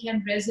people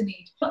can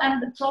resonate.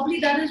 And probably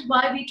that is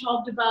why we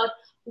talked about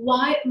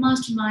why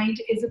Mastermind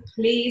is a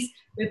place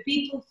where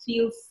people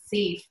feel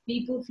safe,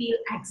 people feel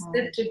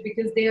accepted,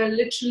 because they are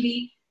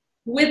literally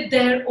with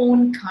their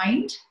own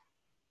kind.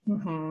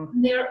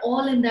 They're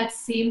all in that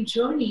same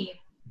journey.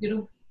 You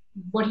know,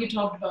 what you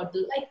talked about,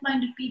 the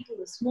like-minded people,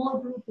 a small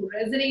group who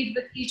resonate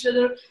with each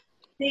other,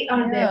 they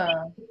are there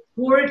to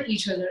support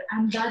each other.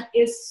 And that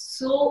is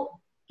so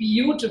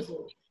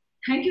beautiful.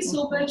 Thank you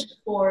so much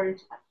for,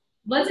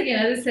 once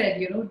again, as I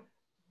said, you know,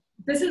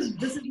 this is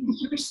a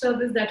huge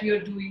service that you're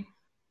doing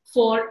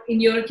for,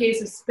 in your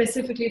case,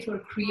 specifically for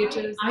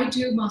creators. I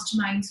do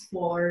masterminds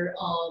for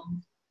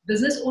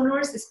business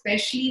owners,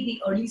 especially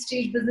the early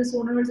stage business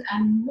owners,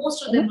 and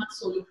most of them are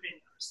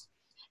solopreneurs.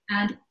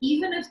 And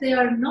even if they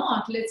are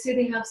not, let's say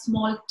they have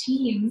small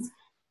teams,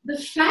 the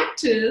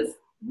fact is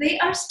they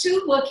are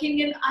still working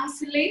in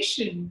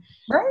isolation.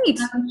 Right.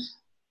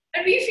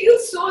 And we feel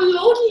so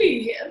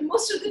lonely. And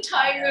most of the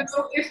time, you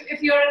know,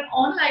 if you're an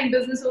online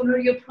business owner,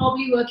 you're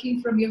probably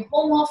working from your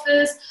home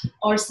office,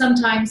 or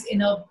sometimes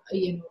in a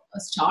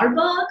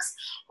Starbucks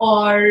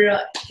or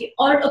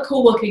a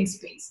co-working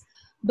space.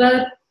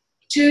 But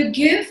to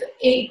give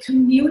a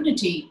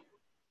community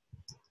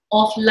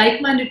of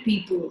like-minded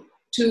people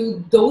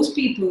to those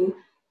people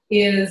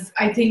is,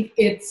 I think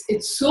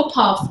it's so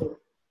powerful,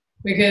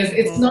 because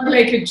it's not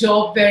like a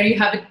job where you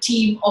have a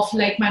team of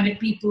like-minded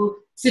people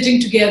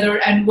sitting together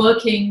and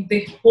working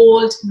the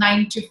whole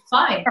 9 to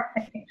 5.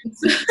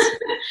 So,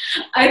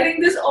 I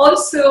think this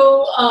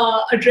also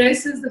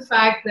addresses the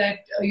fact that,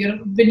 you know,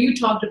 when you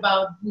talked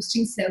about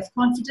boosting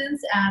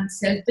self-confidence and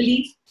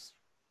self-belief,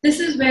 this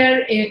is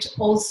where it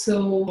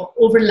also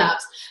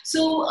overlaps.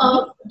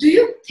 So do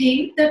you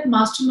think that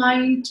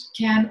Mastermind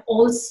can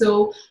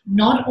also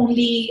not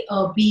only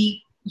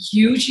be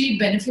hugely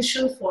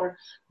beneficial for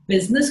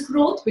business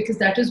growth, because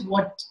that is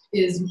what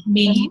is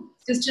mainly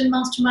discussed in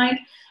Mastermind,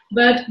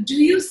 but do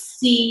you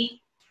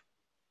see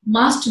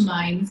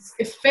masterminds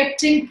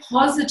affecting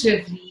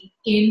positively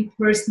in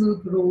personal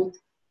growth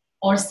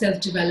or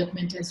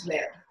self-development as well?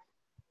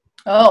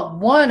 Oh,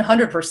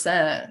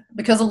 100%.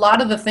 Because a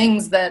lot of the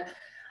things that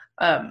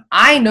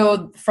I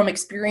know from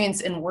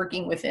experience in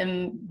working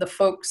within the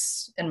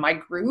folks in my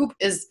group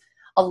is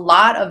a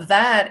lot of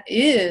that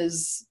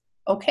is,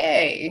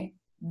 okay,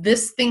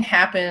 this thing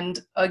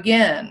happened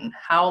again.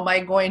 How am I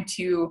going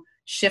to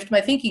shift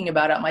my thinking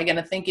about it? Am I going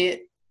to think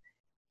it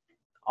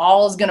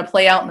all is going to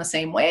play out in the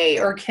same way?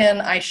 Or can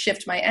I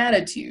shift my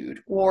attitude,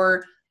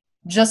 or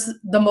just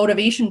the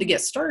motivation to get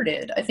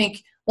started? I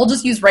think we'll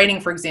just use writing,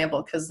 for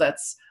example, because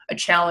that's a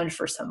challenge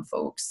for some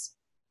folks.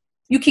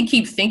 You can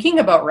keep thinking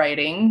about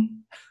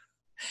writing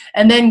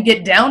and then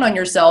get down on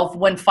yourself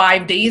when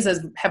 5 days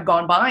have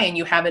gone by and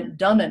you haven't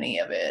done any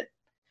of it.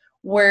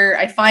 Where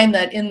I find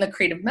that in the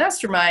creative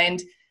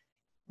mastermind,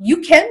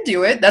 you can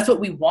do it. That's what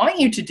we want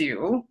you to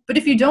do. But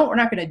if you don't, we're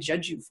not going to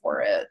judge you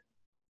for it.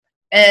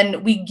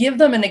 And we give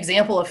them an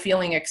example of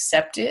feeling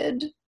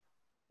accepted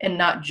and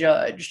not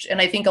judged.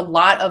 And I think a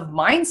lot of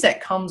mindset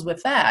comes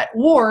with that.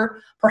 Or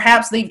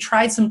perhaps they've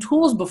tried some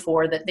tools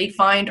before that they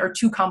find are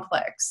too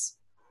complex,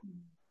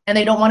 and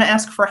they don't want to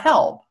ask for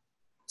help.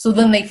 So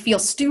then they feel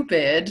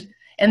stupid,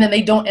 and then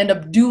they don't end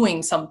up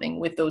doing something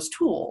with those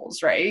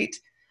tools, right?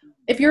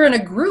 If you're in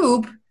a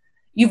group,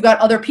 you've got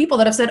other people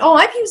that have said, oh,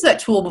 I've used that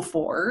tool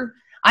before.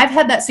 I've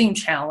had that same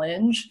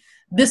challenge.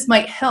 This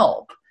might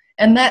help.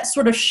 And that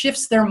sort of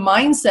shifts their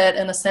mindset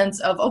in a sense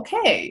of,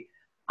 okay,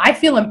 I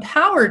feel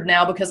empowered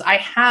now because I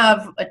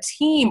have a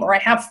team or I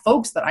have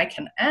folks that I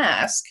can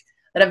ask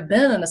that have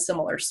been in a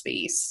similar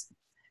space.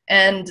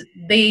 And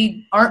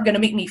they aren't going to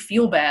make me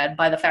feel bad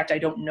by the fact I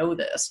don't know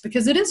this,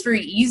 because it is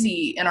very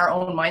easy in our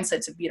own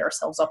mindset to beat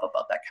ourselves up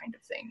about that kind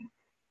of thing.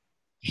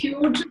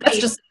 Hugely. That's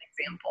just an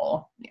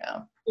example. Yeah.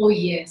 Oh,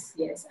 yes,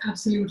 yes,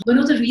 absolutely. One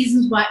of the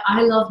reasons why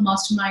I love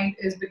Mastermind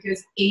is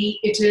because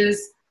it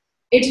is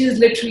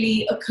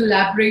literally a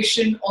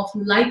collaboration of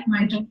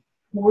like-minded,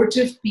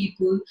 supportive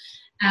people.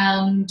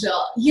 And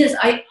yes,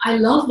 I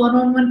love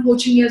one-on-one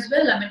coaching as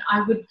well. I mean,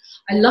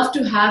 I love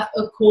to have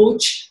a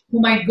coach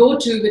whom I go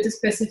to with a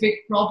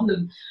specific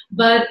problem.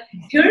 But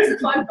here's the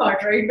fun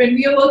part, right? When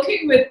we are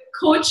working with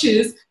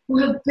coaches who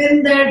have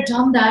been there,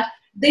 done that,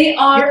 they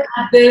are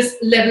at this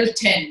level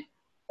 10.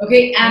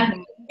 Okay.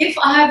 And if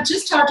I have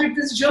just started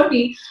this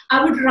journey,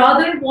 I would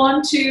rather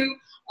want to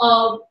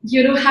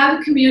have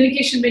a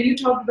communication. When you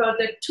talk about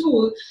that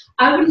tool,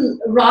 I would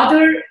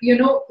rather,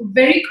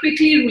 very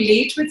quickly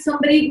relate with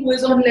somebody who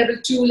is on level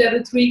 2,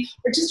 level 3,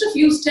 or just a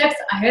few steps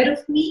ahead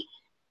of me,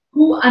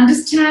 who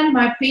understand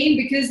my pain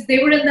because they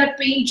were in that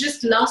pain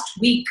just last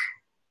week.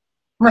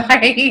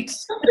 Right.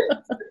 So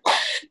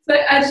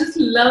I just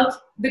love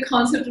the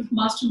concept of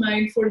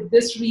Mastermind for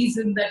this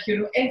reason that,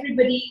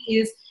 everybody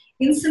is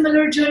in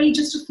similar journey,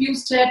 just a few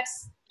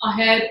steps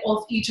ahead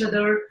of each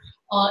other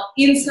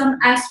in some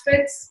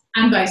aspects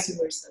and vice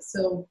versa.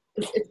 So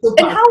it's so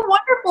powerful. And how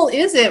wonderful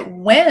is it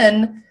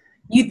when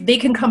they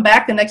can come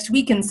back the next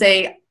week and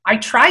say, I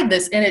tried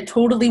this and it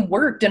totally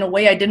worked in a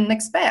way I didn't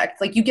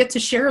expect. Like, you get to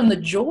share in the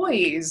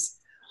joys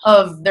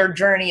of their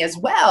journey as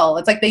well.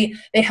 It's like they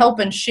help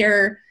and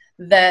share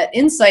that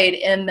insight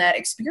and that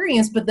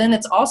experience, but then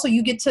it's also,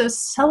 you get to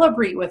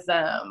celebrate with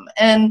them.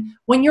 And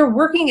when you're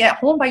working at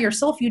home by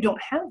yourself, you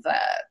don't have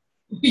that.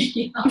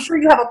 Yeah. I'm sure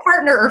you have a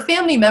partner or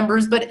family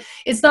members, but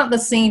it's not the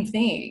same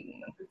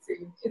thing.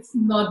 It's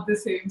not the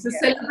same. So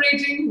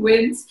celebrating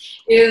wins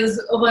is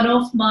one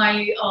of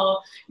my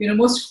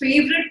most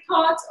favorite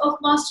parts of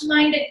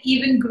Mastermind, and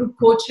even group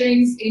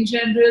coachings in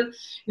general,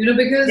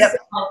 because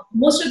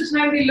most of the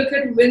time we look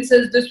at wins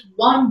as this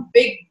one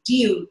big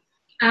deal.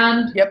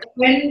 And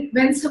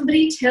when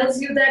somebody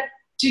tells you that,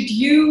 did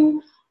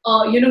you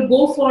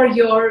go for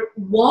your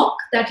walk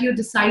that you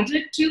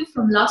decided to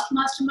from last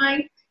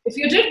Mastermind? If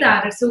you did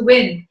that, it's a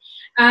win.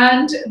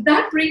 And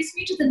that brings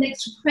me to the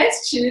next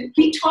question.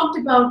 We talked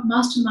about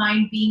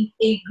Mastermind being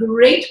a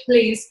great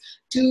place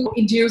to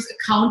induce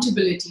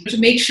accountability, to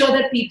make sure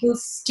that people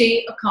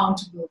stay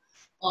accountable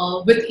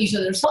with each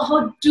other. So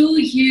how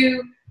do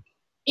you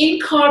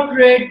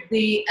incorporate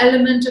the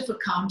element of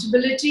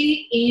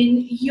accountability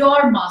in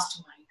your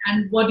Mastermind?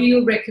 And what do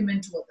you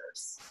recommend to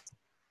others?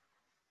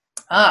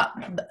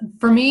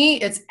 For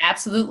me, it's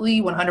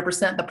absolutely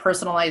 100% the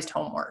personalized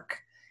homework.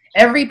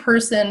 Every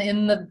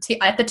person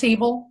at the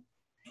table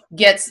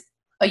gets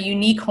a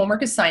unique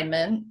homework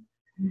assignment,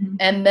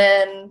 and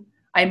then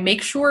I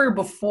make sure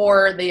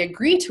before they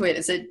agree to it,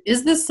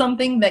 is this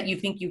something that you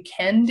think you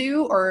can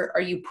do, or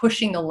are you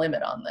pushing the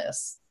limit on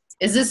this?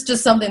 Is this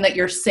just something that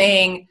you're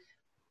saying,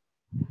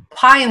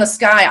 pie in the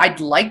sky, I'd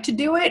like to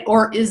do it,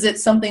 or is it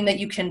something that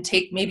you can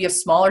take maybe a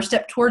smaller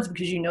step towards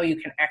because you know you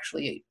can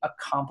actually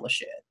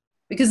accomplish it?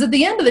 Because at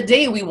the end of the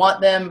day, we want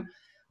them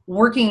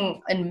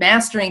working and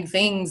mastering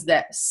things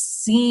that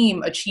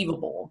seem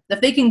achievable. If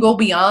they can go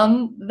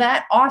beyond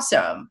that,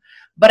 awesome.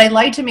 But I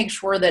like to make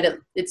sure that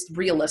it's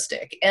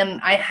realistic. And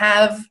I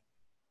have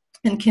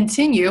and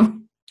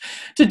continue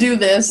to do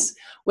this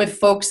with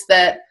folks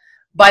that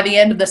by the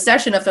end of the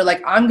session, if they're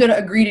like, I'm going to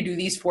agree to do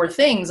these 4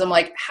 things, I'm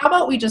like, how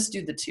about we just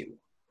do the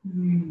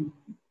 2?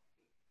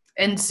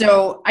 And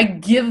so I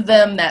give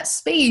them that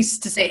space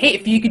to say, hey,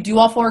 if you could do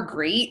all 4,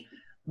 great.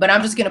 But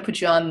I'm just going to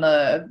put you on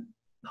the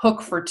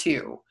hook for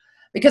 2.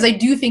 Because I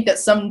do think that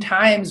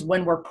sometimes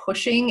when we're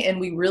pushing and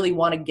we really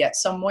want to get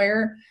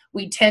somewhere,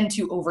 we tend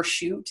to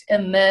overshoot.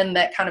 And then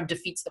that kind of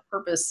defeats the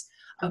purpose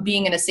of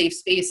being in a safe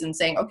space and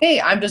saying,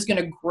 okay, I'm just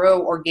going to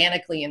grow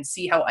organically and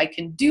see how I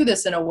can do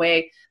this in a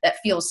way that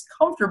feels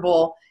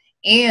comfortable,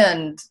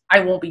 and I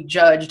won't be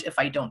judged if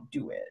I don't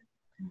do it.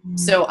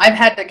 So I've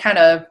had to kind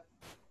of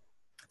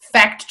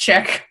fact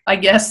check, I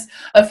guess,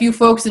 a few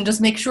folks and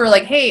just make sure,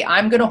 like, hey,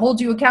 I'm going to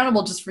hold you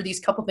accountable just for these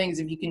couple things.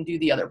 If you can do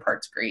the other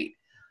parts, great.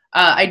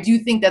 I do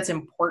think that's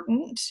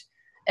important.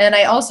 And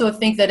I also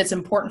think that it's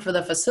important for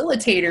the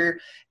facilitator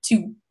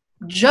to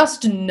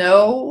just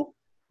know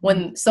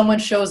when someone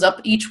shows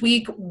up each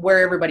week where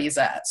everybody is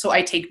at. So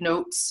I take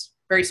notes,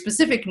 very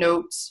specific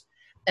notes,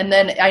 and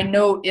then I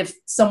know if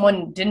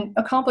someone didn't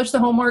accomplish the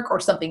homework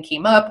or something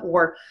came up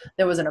or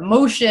there was an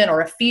emotion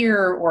or a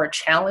fear or a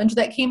challenge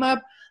that came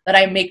up, that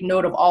I make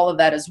note of all of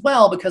that as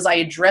well, because I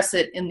address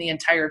it in the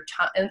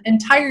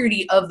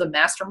entirety of the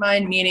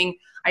mastermind, meaning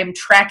I'm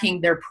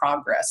tracking their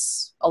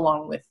progress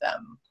along with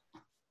them.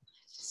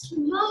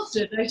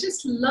 I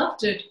just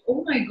loved it.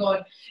 Oh my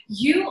God.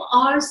 You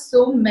are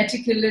so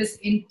meticulous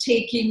in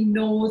taking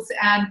notes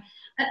and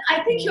And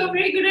I think you're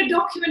very good at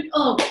document.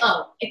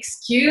 Oh,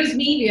 excuse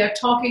me. We are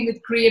talking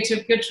with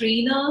creative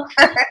Katrina,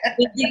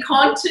 with the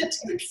content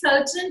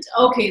consultant.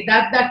 Okay,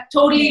 that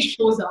totally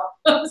shows up.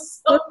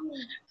 So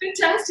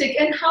fantastic.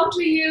 And how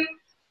do you?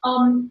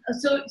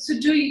 So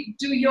do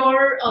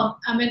your?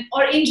 I mean,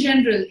 or in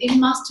general, in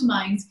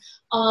masterminds,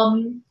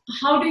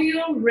 how do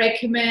you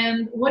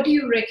recommend? What do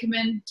you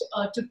recommend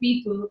to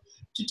people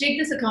to take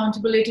this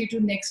accountability to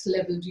next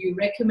level? Do you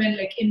recommend,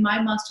 like in my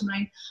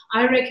mastermind,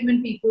 I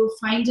recommend people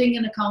finding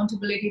an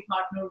accountability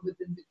partner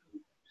within the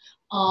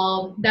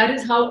group. That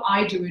is how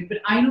I do it. But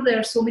I know there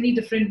are so many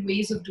different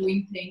ways of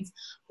doing things.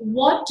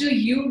 What do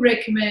you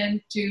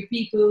recommend to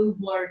people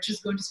who are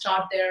just going to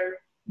start their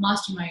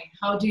mastermind?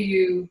 How do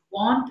you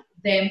want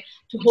them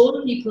to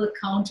hold people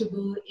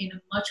accountable in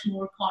a much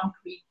more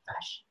concrete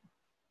fashion?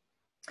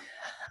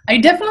 I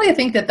definitely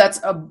think that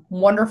that's a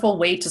wonderful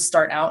way to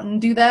start out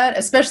and do that,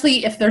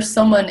 especially if there's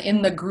someone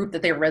in the group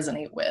that they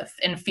resonate with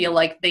and feel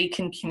like they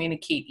can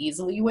communicate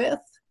easily with.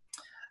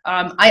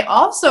 I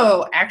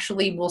also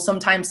actually will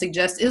sometimes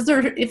suggest,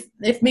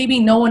 if maybe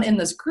no one in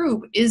this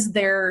group, is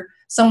there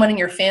someone in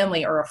your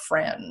family or a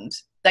friend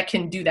that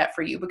can do that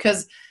for you?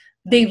 Because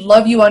they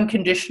love you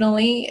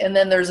unconditionally, and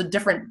then there's a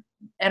different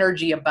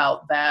energy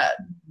about that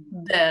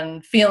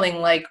than feeling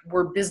like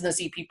we're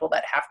businessy people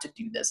that have to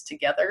do this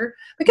together.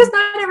 Because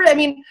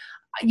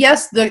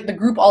yes, the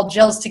group all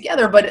gels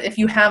together, but if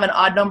you have an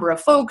odd number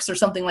of folks or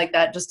something like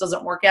that just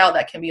doesn't work out,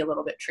 that can be a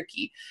little bit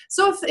tricky.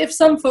 So if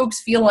some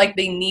folks feel like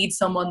they need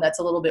someone that's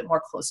a little bit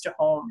more close to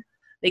home,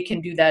 they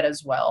can do that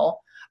as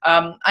well.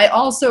 I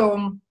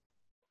also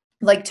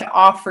like to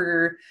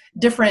offer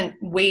different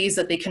ways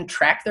that they can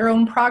track their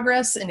own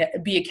progress and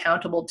be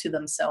accountable to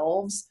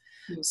themselves.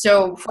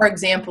 So, for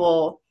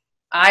example,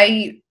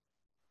 I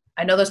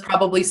know this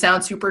probably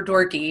sounds super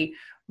dorky,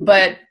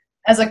 but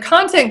as a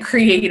content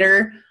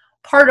creator,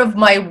 part of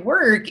my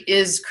work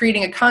is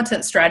creating a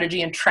content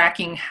strategy and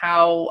tracking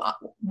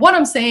what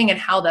I'm saying and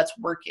how that's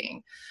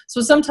working.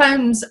 So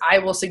sometimes I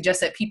will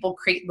suggest that people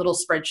create little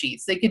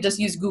spreadsheets. They could just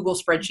use Google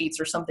spreadsheets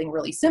or something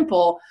really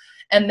simple,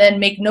 and then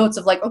make notes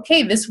of like,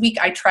 okay, this week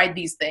I tried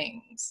these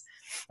things,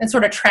 and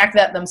sort of track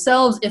that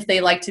themselves if they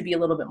like to be a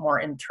little bit more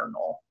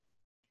internal.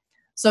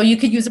 So you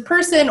could use a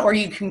person, or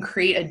you can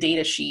create a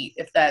data sheet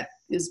if that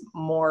is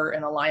more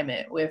in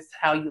alignment with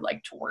how you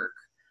like to work.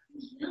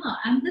 Yeah,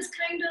 and this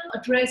kind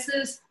of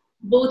addresses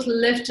both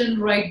left and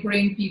right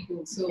brain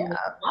people. So, yeah.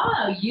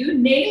 Wow, you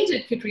nailed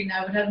it, Katrina.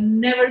 I would have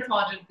never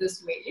thought it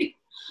this way.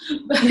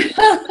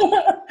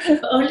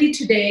 Early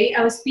today,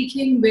 I was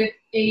speaking with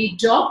a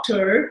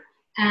doctor,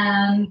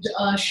 and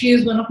she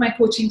is one of my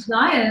coaching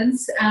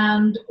clients.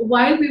 And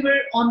while we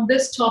were on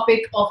this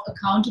topic of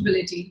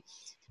accountability,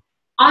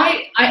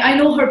 I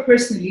know her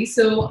personally,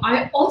 so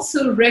I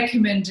also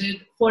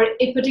recommended for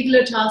a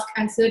particular task,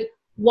 I said,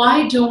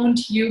 why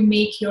don't you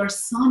make your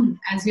son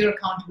as your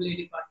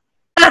accountability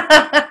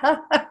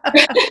partner?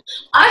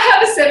 I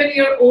have a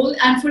 7-year-old,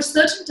 and for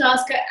certain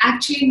tasks, I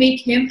actually make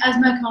him as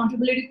my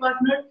accountability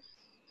partner.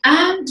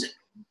 And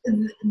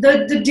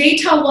the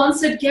data,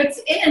 once it gets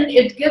in,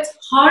 it gets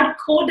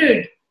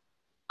hard-coded.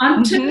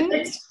 Until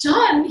it's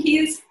done,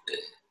 he's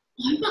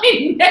on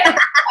my neck.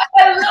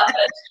 I love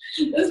it.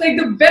 It's like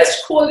the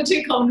best quality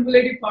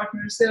accountability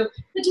partner. So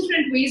the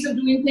different ways of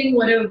doing things,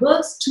 whatever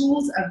works,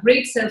 tools are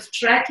great,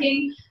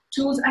 self-tracking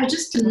tools. I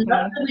just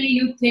love the way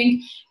you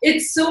think.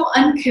 It's so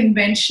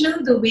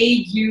unconventional, the way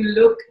you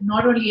look,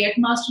 not only at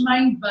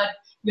Mastermind, but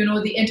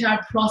the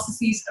entire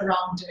processes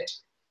around it.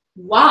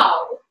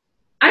 Wow.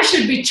 I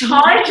should be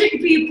charging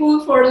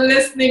people for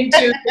listening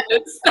to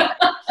this.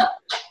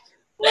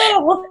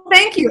 Well,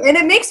 thank you. And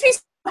it makes me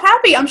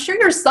happy. I'm sure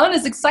your son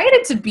is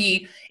excited to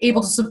be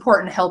able to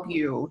support and help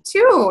you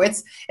too.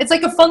 It's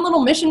like a fun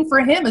little mission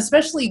for him,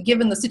 especially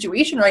given the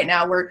situation right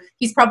now where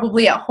he's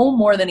probably at home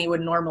more than he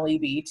would normally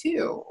be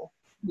too.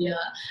 Yeah,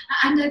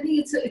 and I think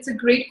it's a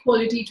great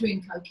quality to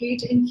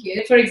inculcate in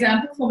kids. For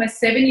example, for my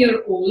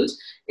 7-year-old,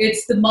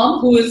 it's the mom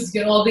who is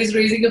always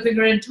raising a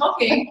finger and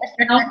talking.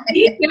 Now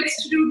he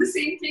gets to do the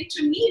same thing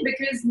to me,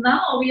 because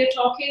now we are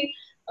talking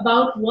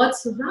about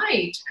what's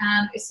right,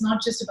 and it's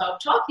not just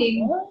about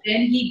talking.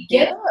 Then he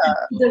gets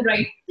the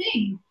right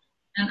thing,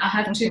 and I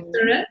have to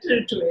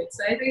surrender to it.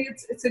 So I think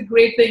it's a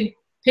great thing.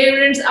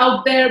 Parents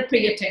out there,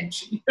 pay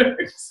attention.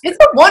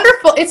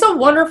 It's a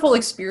wonderful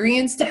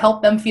experience to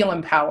help them feel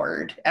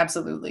empowered.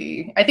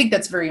 Absolutely, I think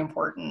that's very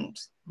important.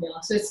 Yeah.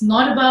 So it's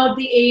not about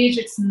the age.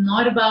 It's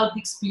not about the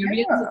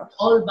experience. Yeah. It's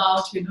all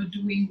about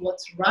doing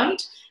what's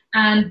right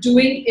and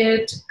doing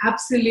it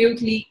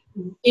absolutely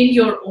in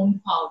your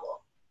own power.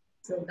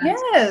 So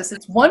yes,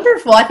 it's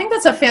wonderful. I think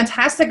that's a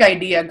fantastic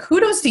idea.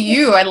 Kudos to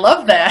you. I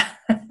love that.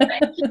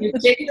 Thank you.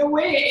 Take it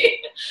away.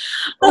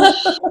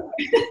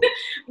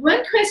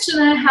 One question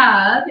I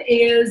have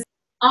is,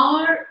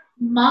 are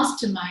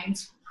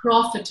masterminds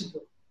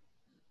profitable?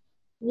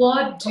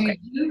 What do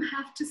you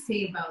have to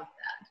say about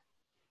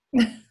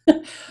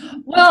that?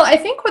 Well, I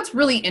think what's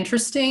really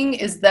interesting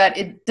is that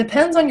it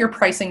depends on your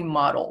pricing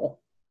model.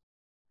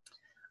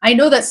 I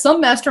know that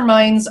some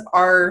masterminds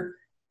are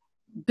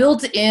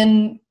built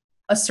in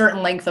a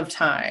certain length of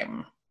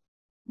time,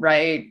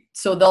 right?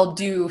 So they'll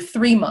do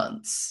 3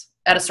 months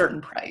at a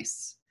certain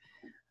price.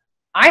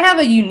 I have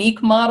a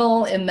unique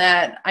model in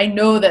that I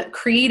know that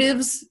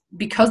creatives,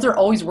 because they're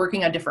always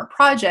working on different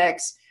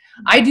projects,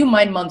 I do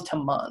mine month to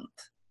month.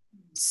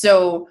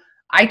 So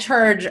I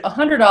charge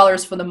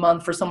 $100 for the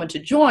month for someone to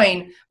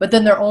join, but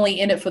then they're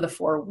only in it for the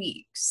 4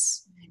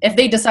 weeks. If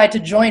they decide to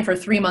join for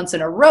 3 months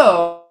in a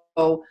row,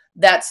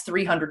 that's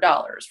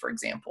 $300, for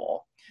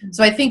example.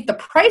 So I think the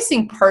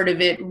pricing part of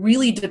it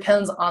really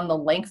depends on the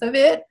length of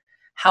it,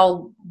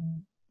 how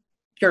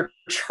you're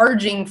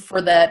charging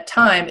for that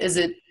time. Is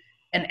it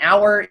an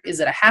hour? Is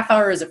it a half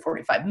hour? Is it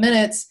 45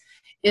 minutes?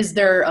 Is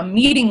there a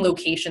meeting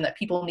location that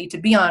people need to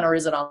be on, or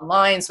is it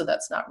online? So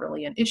that's not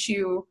really an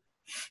issue.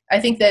 I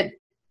think that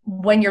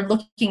when you're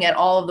looking at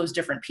all of those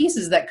different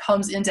pieces, that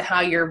comes into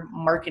how you're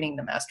marketing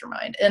the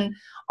mastermind. And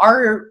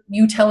are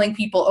you telling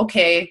people,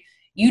 okay,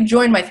 you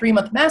join my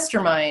 3-month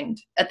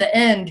mastermind, at the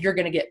end, you're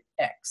going to get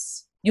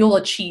X. You'll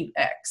achieve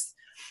X.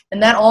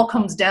 And that all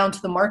comes down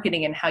to the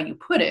marketing and how you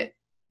put it.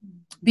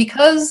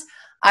 Because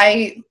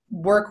I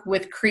work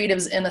with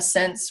creatives in a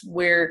sense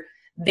where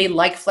they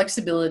like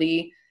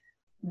flexibility,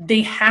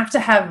 they have to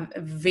have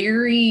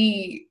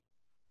very,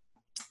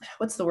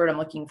 what's the word I'm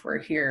looking for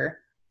here?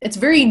 It's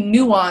very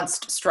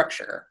nuanced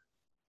structure.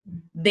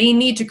 They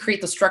need to create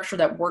the structure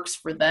that works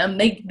for them.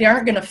 They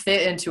aren't going to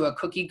fit into a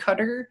cookie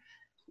cutter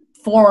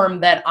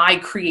form that I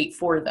create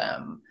for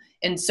them.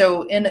 And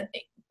so in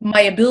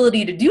my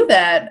ability to do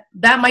that,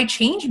 that might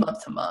change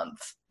month to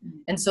month.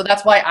 And so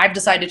that's why I've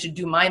decided to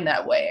do mine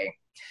that way.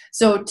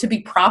 So to be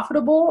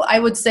profitable, I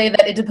would say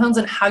that it depends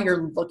on how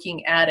you're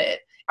looking at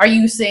it. Are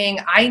you saying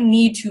I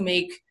need to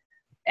make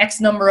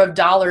X number of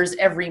dollars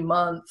every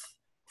month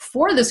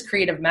for this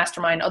creative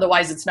mastermind,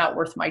 otherwise it's not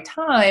worth my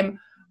time,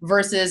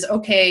 versus,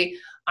 okay,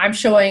 I'm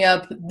showing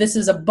up, this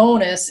is a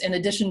bonus in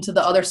addition to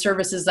the other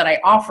services that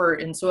I offer,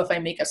 and so if I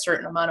make a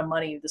certain amount of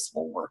money, this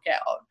will work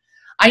out.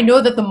 I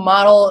know that the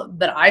model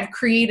that I've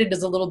created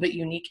is a little bit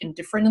unique and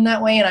different in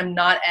that way, and I'm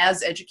not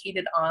as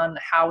educated on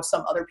how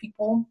some other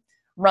people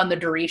run the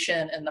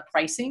duration and the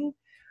pricing,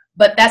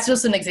 but that's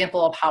just an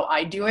example of how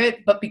I do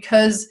it. But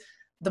because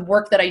the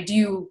work that I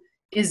do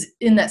is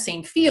in that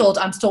same field,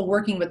 I'm still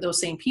working with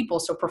those same people.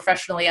 So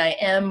professionally, I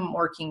am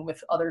working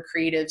with other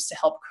creatives to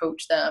help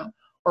coach them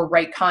or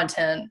write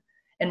content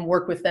and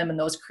work with them in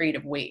those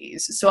creative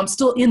ways. So I'm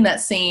still in that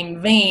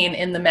same vein,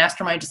 and the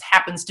mastermind just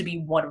happens to be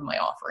one of my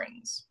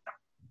offerings.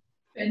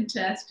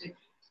 Fantastic.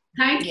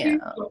 Thank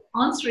you for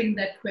answering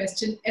that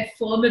question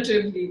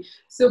affirmatively.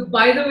 So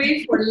by the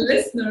way, for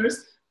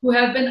listeners who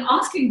have been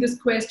asking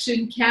this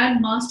question,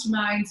 can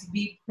masterminds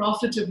be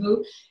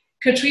profitable?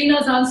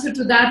 Katrina's answer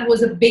to that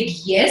was a big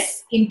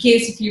yes. In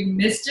case if you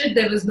missed it,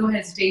 there was no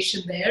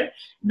hesitation there.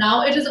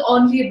 Now it is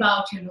only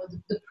about,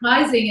 the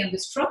pricing and the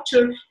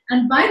structure.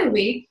 And by the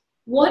way,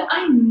 what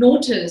I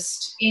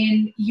noticed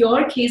in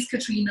your case,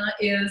 Katrina,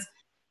 is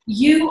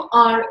you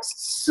are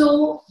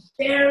so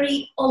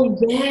very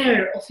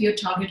aware of your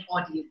target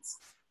audience.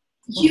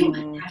 You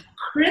have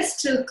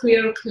crystal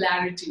clear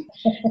clarity.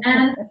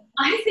 And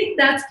I think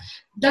that's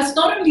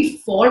not only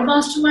for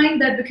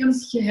Mastermind that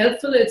becomes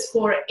helpful, it's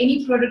for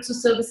any products or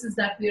services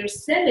that we are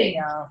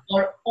selling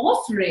or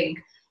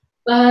offering.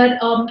 But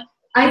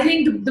I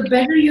think the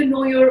better you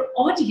know your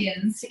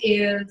audience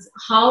is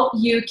how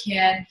you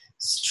can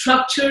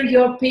structure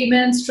your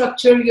payment,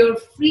 structure your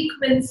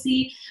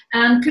frequency.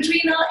 And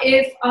Katrina,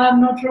 if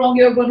I'm not wrong,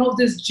 you're one of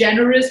these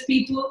generous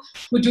people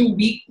who do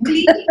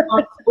weekly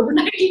or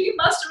fortnightly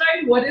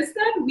mastermind. What is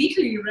that?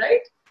 Weekly, right?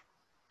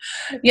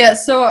 Yeah,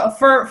 so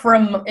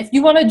from if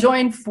you want to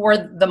join for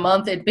the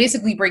month, it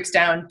basically breaks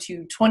down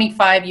to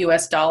 $25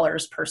 US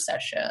per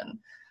session.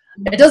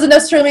 It doesn't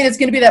necessarily mean it's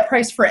going to be that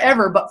price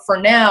forever, but for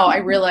now, I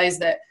realize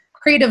that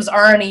creatives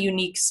are in a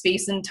unique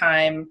space and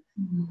time.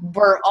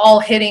 We're all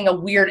hitting a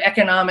weird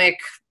economic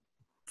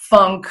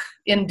funk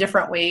in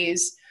different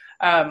ways.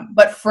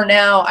 But for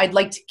now, I'd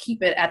like to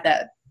keep it at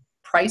that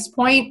price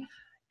point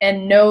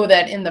and know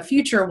that in the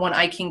future, when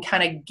I can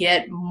kind of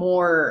get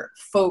more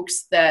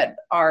folks that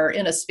are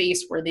in a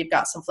space where they've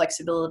got some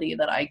flexibility,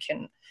 that I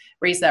can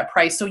raise that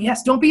price. So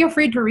yes, don't be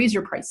afraid to raise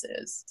your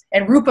prices.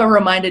 And Rupa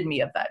reminded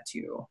me of that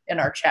too in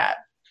our chat.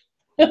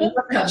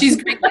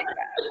 She's great like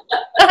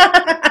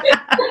that.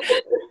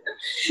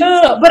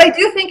 But I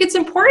do think it's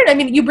important. I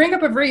mean, you bring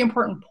up a very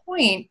important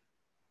point,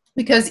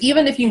 because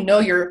even if you know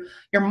your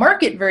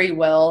market very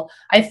well,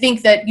 I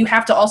think that you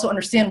have to also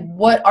understand,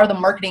 what are the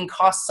marketing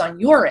costs on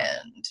your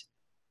end?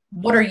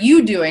 What are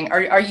you doing?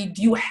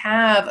 Do you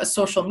have a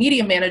social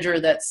media manager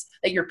that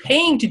you're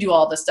paying to do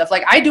all this stuff?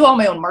 Like, I do all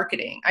my own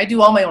marketing. I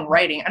do all my own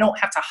writing. I don't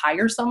have to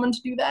hire someone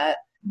to do that,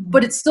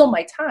 but it's still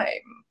my time.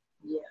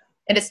 Yeah.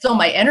 And it's still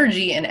my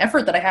energy and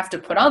effort that I have to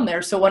put on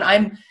there. So when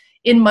I'm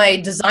in my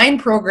design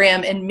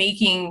program and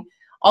making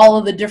all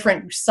of the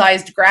different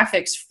sized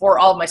graphics for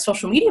all of my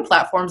social media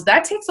platforms,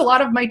 that takes a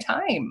lot of my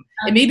time.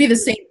 It may be the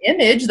same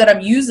image that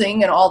I'm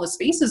using in all the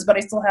spaces, but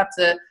I still have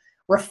to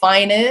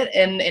refine it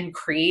and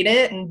create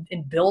it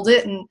and build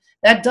it. And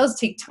that does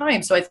take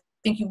time. So I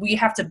think we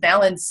have to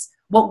balance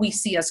what we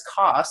see as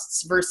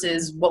costs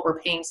versus what we're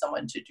paying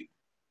someone to do.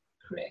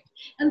 Correct.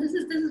 And this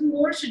is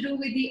more to do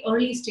with the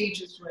early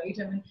stages, right?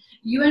 I mean,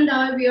 you and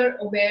I, we are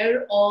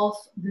aware of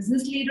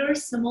business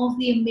leaders, some of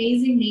the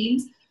amazing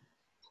names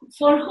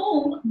for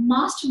whom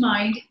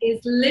Mastermind is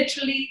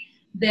literally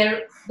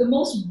the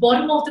most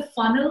bottom of the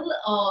funnel.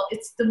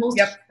 It's the most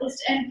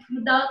first end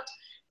product.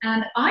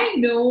 And I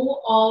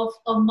know of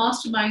a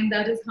Mastermind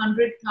that is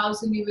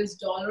 100,000 US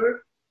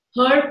dollar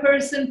per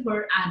person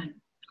per annum.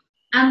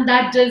 And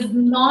that does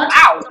not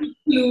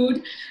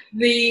include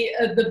the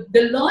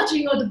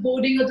lodging or the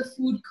boarding or the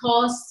food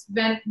costs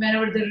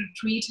whenever the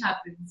retreat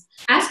happens.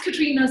 As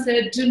Katrina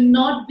said, do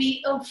not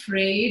be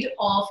afraid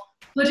of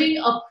putting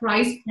a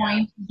price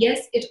point.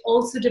 Yes, it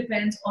also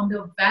depends on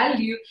the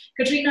value.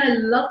 Katrina, I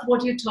loved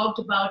what you talked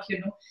about,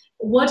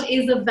 what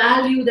is the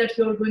value that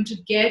you're going to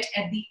get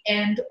at the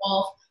end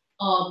of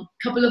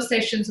couple of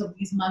sessions of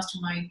these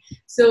mastermind.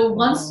 So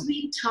once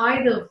we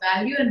tie the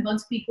value and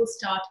once people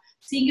start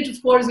seeing it,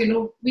 of course, we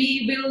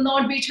will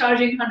not be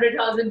charging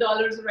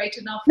 $100,000 right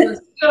enough for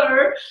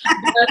sure.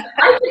 But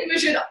I think we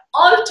should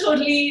all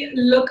totally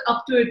look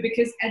up to it,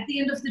 because at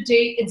the end of the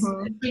day, it's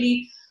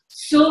really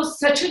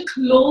such a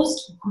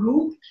closed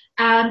group.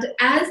 And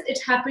as it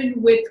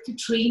happened with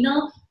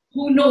Katrina,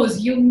 who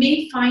knows, you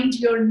may find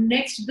your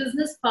next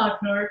business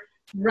partner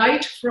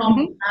right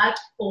from that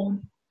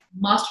own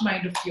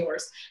mastermind of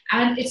yours.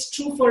 And it's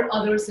true for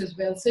others as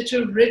well. Such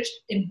a rich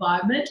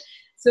environment.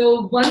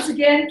 So once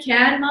again,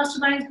 can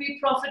masterminds be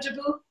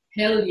profitable?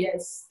 Hell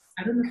yes.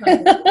 I don't know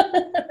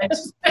if I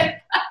just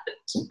said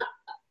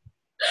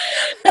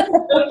that.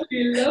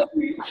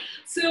 Lovely.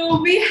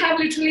 So we have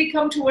literally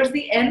come towards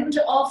the end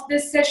of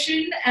this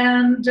session,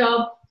 and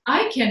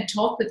I can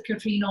talk with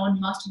Katrina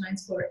on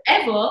Masterminds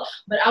forever,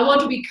 but I want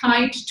to be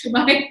kind to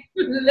my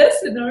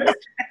listeners.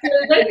 So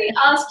let me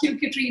ask you,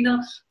 Katrina,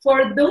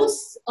 for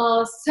those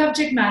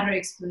subject matter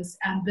experts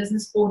and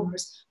business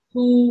owners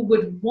who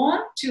would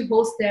want to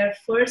host their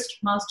first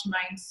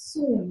mastermind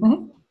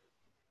soon,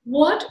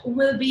 what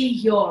will be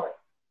your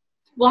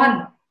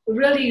one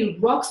really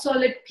rock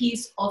solid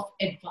piece of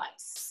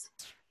advice?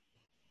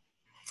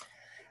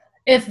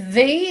 If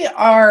they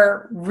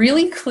are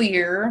really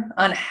clear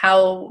on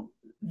how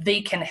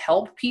they can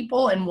help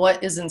people and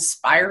what is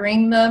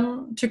inspiring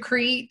them to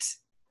create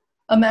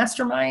a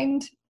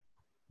mastermind,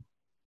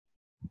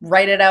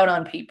 write it out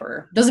on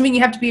paper. Doesn't mean you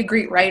have to be a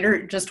great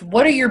writer. Just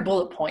what are your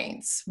bullet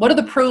points? What are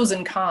the pros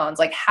and cons?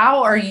 Like,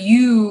 how are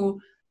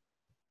you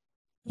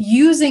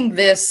using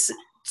this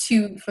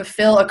to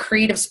fulfill a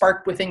creative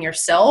spark within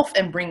yourself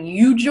and bring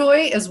you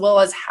joy, as well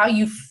as how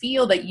you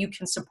feel that you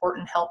can support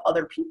and help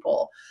other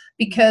people?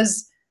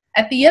 Because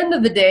at the end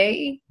of the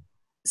day,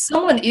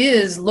 someone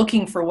is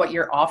looking for what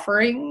you're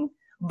offering,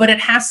 but it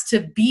has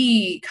to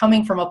be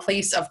coming from a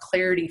place of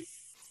clarity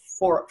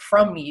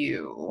from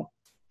you.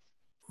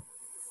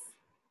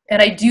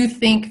 And I do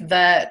think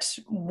that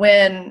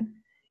when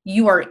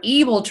you are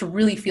able to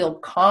really feel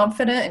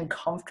confident and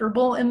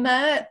comfortable in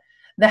that,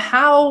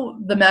 how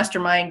the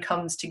mastermind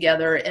comes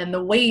together and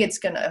the way it's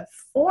going to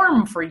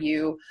form for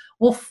you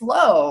will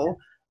flow.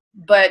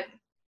 But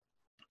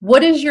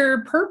what is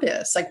your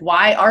purpose? Like,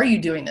 why are you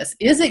doing this?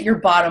 Is it your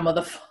bottom of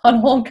the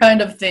funnel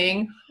kind of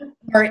thing?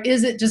 Or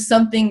is it just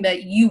something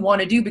that you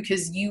want to do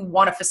because you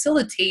want to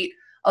facilitate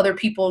other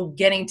people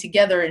getting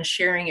together and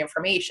sharing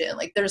information?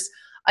 Like,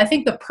 I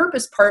think the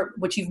purpose part,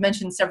 which you've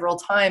mentioned several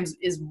times,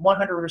 is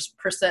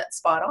 100%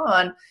 spot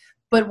on.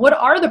 But what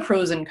are the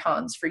pros and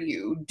cons for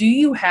you? Do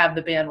you have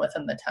the bandwidth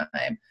and the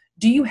time?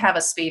 Do you have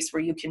a space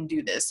where you can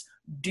do this?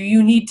 Do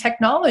you need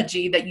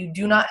technology that you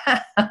do not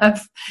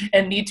have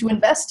and need to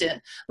invest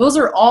in? Those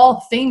are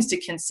all things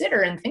to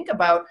consider and think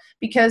about,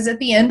 because at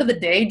the end of the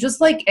day, just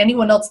like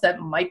anyone else that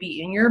might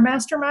be in your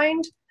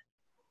mastermind,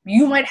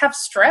 you might have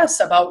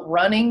stress about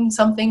running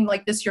something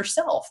like this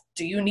yourself.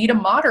 Do you need a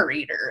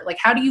moderator? Like,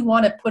 how do you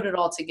want to put it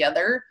all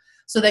together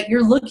so that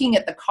you're looking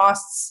at the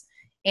costs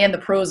and the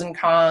pros and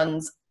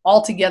cons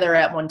all together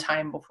at one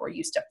time before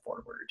you step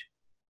forward?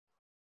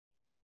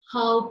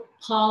 How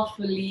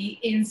powerfully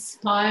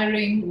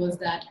inspiring was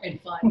that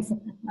advice?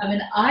 I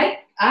mean,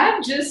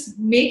 I'm just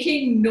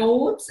making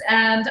notes,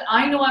 and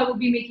I know I will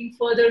be making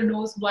further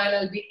notes while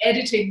I'll be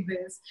editing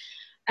this.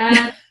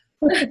 And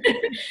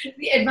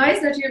the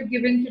advice that you have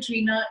given,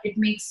 Katrina, it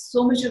makes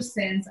so much of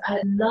sense.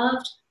 I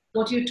loved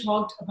what you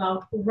talked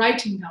about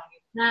writing down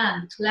your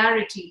plan,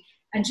 clarity,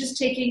 and just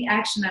taking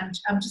action.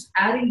 I'm just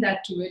adding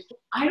that to it.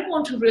 I don't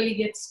want to really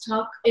get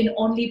stuck in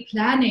only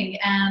planning,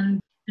 and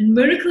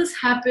miracles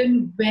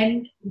happen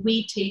when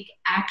we take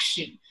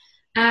action.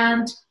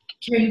 And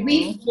can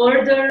we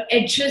further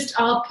adjust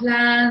our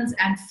plans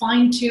and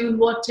fine tune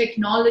what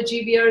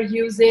technology we are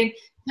using?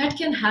 That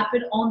can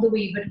happen on the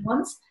way. But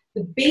once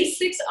the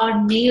basics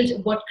are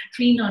nailed, what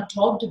Katrina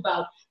talked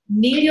about,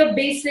 nail your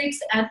basics,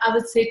 and I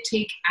would say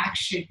take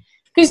action.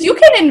 Because you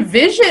can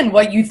envision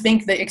what you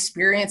think the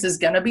experience is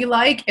going to be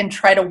like and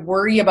try to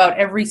worry about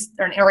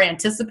or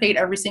anticipate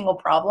every single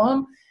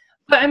problem.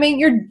 But I mean,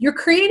 you're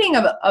creating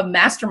a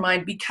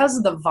mastermind because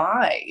of the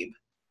vibe.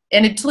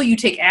 And until you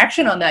take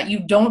action on that, you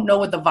don't know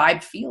what the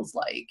vibe feels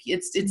like.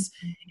 It's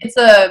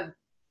the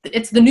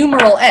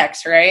numeral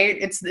X, right?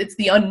 It's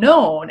the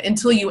unknown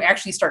until you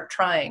actually start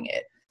trying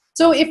it.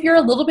 So if you're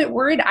a little bit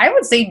worried, I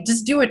would say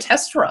just do a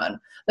test run.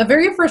 The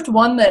very first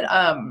one that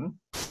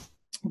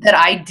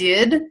I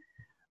did,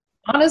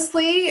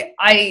 honestly,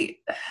 I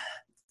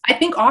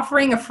think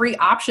offering a free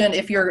option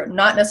if you're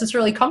not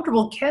necessarily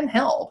comfortable can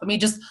help. I mean,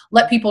 just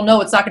let people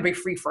know it's not going to be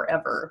free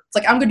forever. It's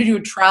like, I'm going to do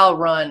a trial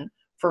run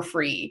for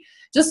free,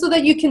 just so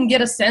that you can get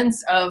a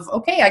sense of,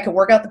 okay, I can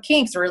work out the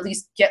kinks, or at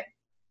least get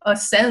a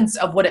sense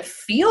of what it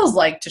feels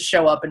like to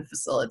show up and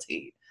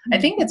facilitate. I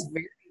think it's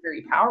very,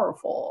 very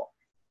powerful.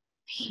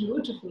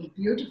 Beautiful,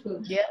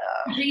 beautiful. Yeah.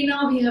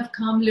 Katrina, we have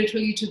come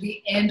literally to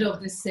the end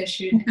of this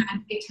session,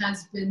 and it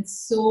has been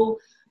so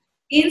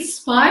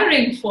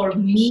inspiring for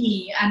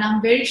me, and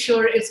I'm very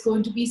sure it's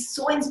going to be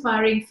so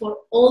inspiring for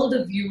all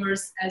the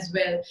viewers as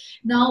well.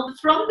 Now,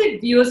 from the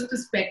viewers'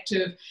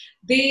 perspective,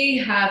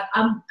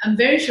 I'm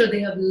very sure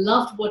they have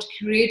loved what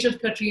creative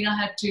Katrina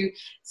had to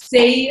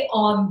say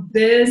on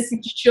this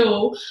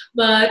show.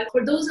 But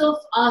for those of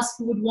us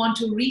who would want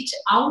to reach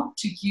out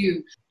to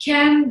you,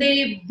 can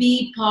they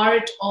be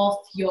part of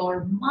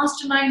your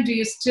mastermind? Do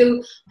you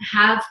still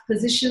have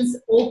positions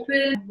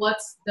open?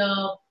 What's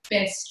the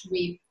best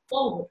way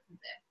forward for them?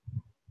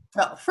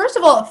 Well, first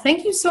of all,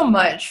 thank you so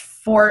much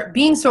for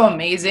being so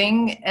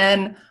amazing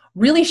and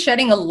really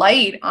shedding a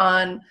light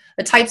on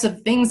the types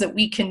of things that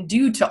we can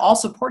do to all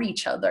support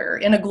each other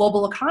in a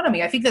global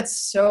economy. I think that's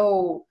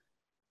so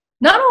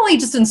not only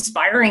just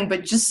inspiring,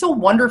 but just so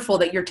wonderful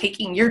that you're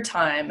taking your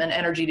time and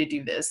energy to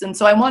do this. And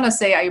so I want to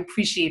say I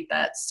appreciate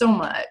that so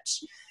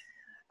much.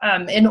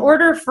 In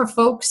order for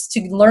folks to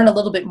learn a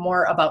little bit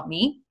more about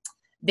me,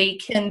 they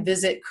can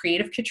visit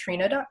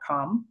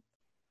creativekatrina.com.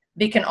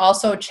 They can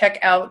also check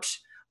out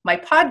my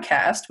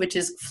podcast, which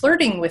is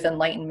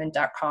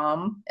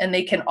flirtingwithenlightenment.com, and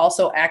they can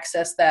also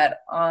access that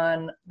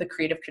on the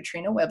Creative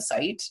Katrina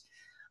website.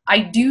 I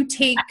do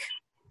take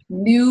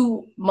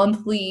new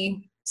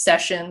monthly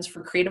sessions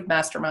for creative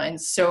masterminds,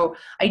 so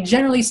I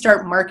generally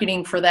start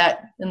marketing for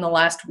that in the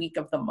last week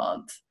of the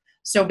month.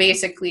 So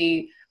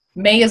basically,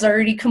 May is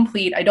already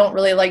complete. I don't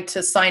really like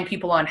to sign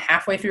people on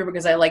halfway through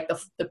because I like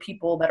the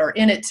people that are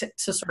in it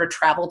to sort of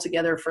travel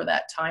together for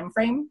that time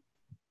frame.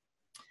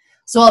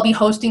 So I'll be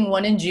hosting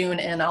one in June,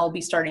 and I'll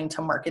be starting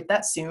to market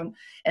that soon,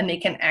 and they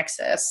can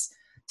access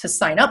to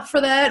sign up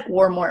for that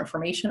or more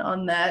information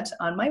on that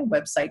on my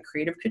website,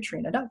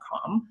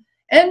 creativekatrina.com.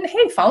 And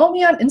hey, follow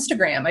me on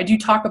Instagram. I do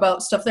talk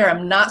about stuff there.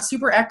 I'm not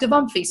super active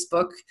on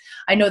Facebook.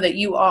 I know that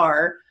you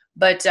are,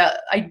 but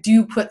I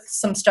do put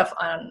some stuff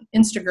on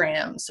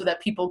Instagram so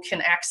that people can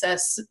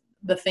access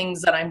the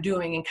things that I'm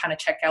doing and kind of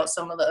check out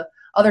some of the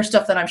other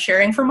stuff that I'm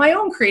sharing for my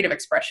own creative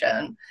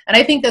expression. And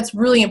I think that's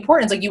really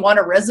important. It's like you want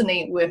to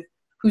resonate with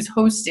who's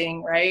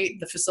hosting, right?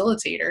 The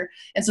facilitator.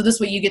 And so this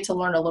way you get to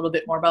learn a little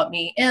bit more about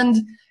me. And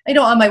I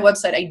know on my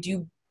website, I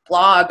do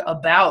blog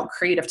about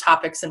creative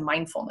topics and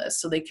mindfulness.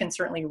 So they can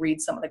certainly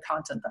read some of the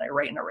content that I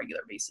write on a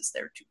regular basis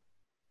there too.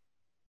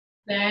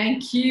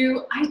 Thank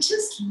you. I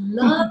just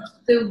love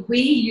the way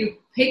you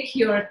pick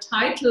your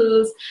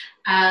titles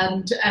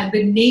and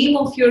the name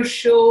of your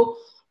show.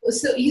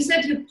 So you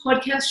said your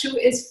podcast show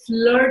is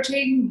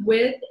Flirting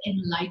with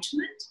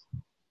Enlightenment?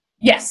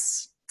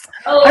 Yes.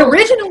 Oh.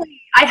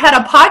 Originally, I had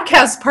a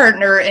podcast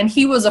partner, and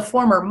he was a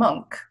former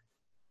monk.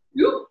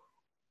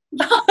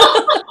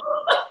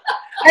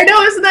 I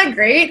know, isn't that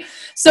great?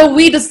 So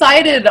we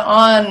decided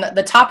on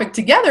the topic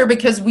together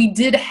because we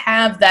did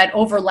have that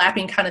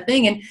overlapping kind of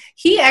thing. And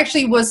he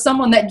actually was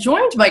someone that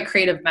joined my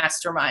creative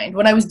mastermind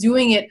when I was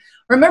doing it.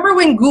 Remember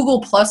when Google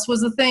Plus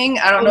was a thing?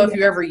 I don't know if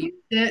you ever used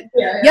it.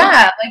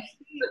 Yeah, like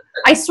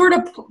I sort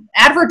of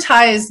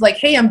advertised like,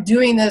 hey, I'm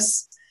doing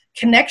this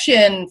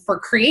connection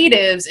for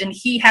creatives, and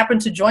he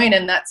happened to join,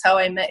 and that's how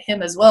I met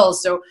him as well.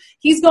 So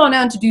he's gone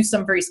on to do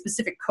some very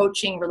specific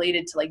coaching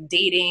related to like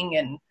dating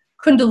and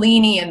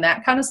Kundalini and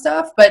that kind of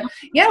stuff. But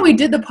yeah, we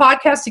did the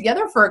podcast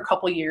together for a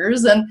couple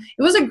years, and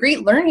it was a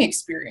great learning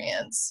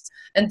experience.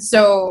 And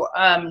so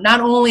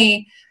not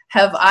only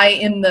have I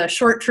in the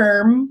short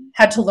term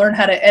had to learn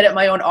how to edit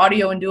my own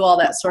audio and do all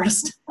that sort of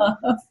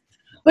stuff,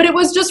 but it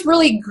was just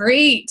really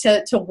great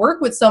to work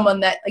with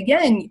someone that,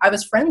 again, I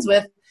was friends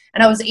with,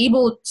 and I was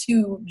able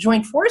to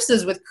join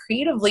forces with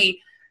creatively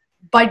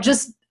by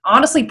just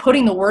honestly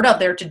putting the word out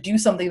there to do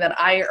something that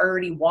I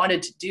already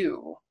wanted to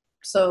do.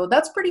 So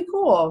that's pretty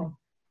cool.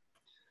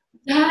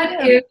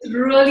 That is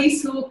really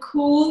so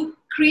cool.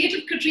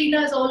 Creative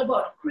Katrina is all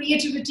about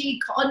creativity,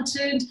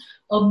 content,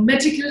 a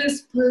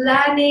meticulous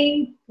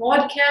planning,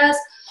 podcast.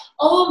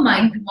 Oh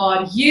my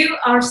God, you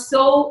are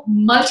so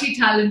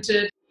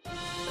multi-talented.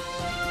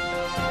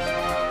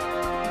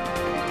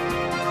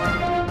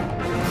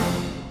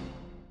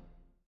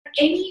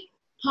 Any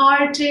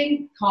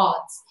parting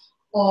thoughts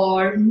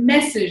or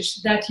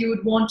message that you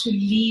would want to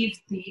leave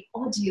the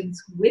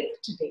audience with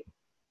today?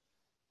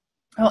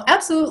 Oh,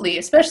 absolutely.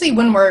 Especially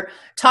when we're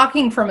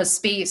talking from a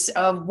space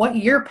of what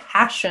your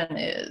passion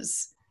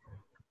is.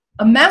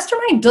 a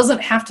mastermind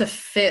doesn't have to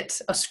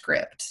fit a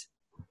script.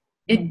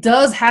 It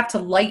does have to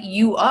light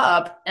you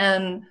up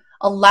and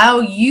allow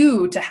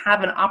you to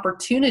have an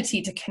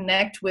opportunity to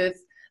connect with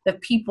the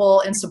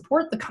people and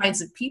support the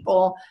kinds of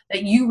people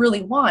that you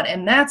really want.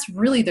 And that's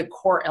really the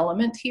core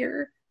element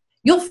here.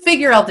 You'll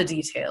figure out the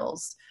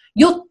details.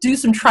 You'll do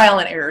some trial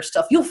and error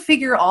stuff. You'll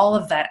figure all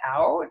of that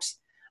out.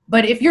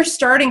 But if you're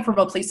starting from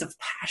a place of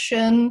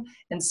passion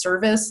and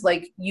service,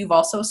 like you've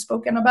also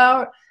spoken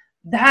about,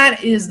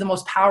 that is the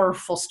most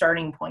powerful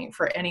starting point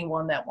for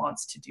anyone that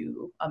wants to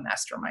do a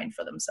mastermind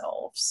for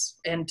themselves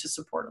and to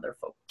support other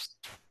folks.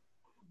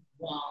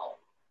 Wow.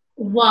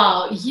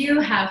 Wow, you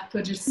have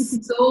put it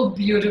so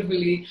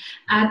beautifully.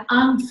 And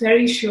I'm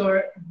very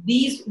sure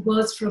these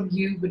words from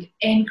you would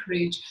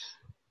encourage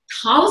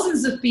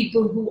thousands of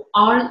people who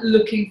are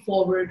looking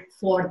forward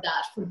for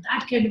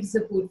that kind of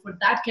support, for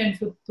that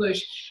kind of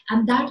push.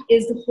 And that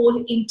is the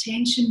whole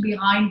intention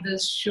behind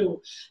this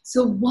show.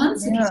 So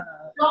once again,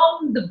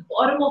 from the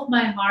bottom of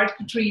my heart,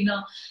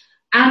 Katrina,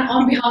 and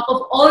on behalf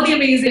of all the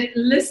amazing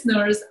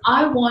listeners,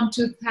 I want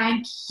to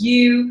thank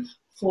you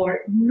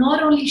for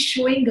not only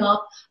showing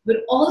up, but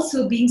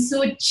also being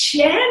so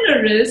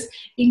generous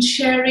in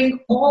sharing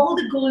all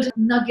the golden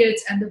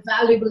nuggets and the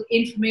valuable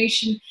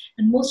information,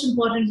 and most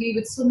importantly,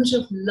 with so much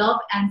of love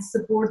and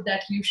support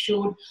that you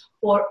showed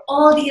for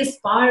all the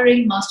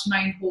aspiring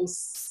mastermind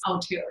hosts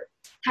out here.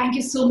 Thank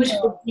you so much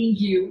for being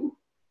you.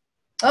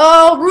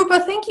 Oh,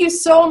 Rupa, thank you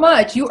so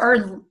much. You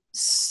are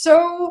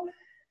so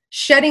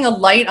shedding a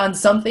light on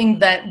something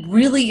that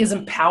really is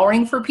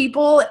empowering for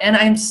people. And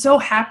I'm so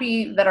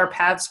happy that our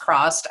paths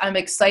crossed. I'm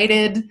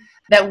excited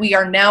that we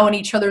are now in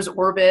each other's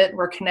orbit.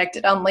 We're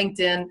connected on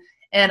LinkedIn.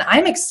 And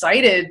I'm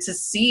excited to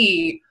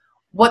see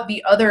what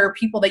the other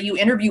people that you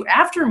interview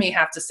after me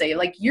have to say.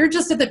 Like, you're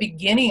just at the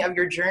beginning of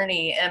your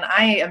journey, and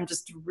I am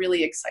just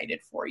really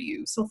excited for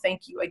you. So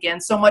thank you again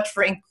so much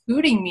for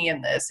including me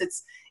in this.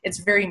 It's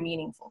very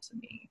meaningful to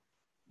me.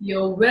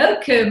 You're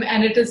welcome,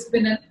 and it has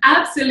been an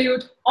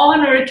absolute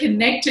honor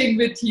connecting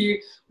with you.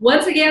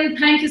 Once again,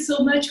 thank you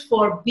so much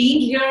for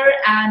being here,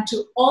 and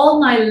to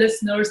all my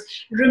listeners,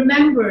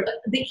 remember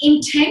the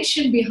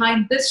intention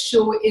behind this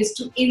show is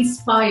to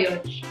inspire,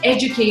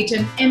 educate,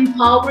 and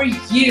empower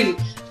you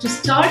to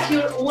start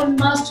your own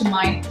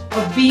mastermind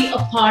or be a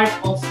part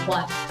of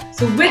one.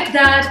 So with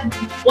that,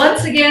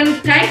 once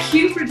again, thank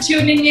you for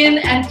tuning in,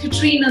 and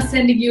Katrina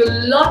sending you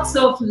lots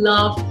of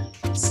love.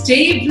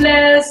 Stay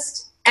blessed.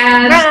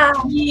 And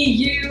see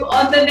you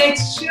on the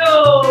next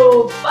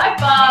show.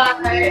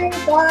 Bye-bye.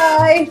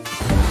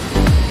 Bye.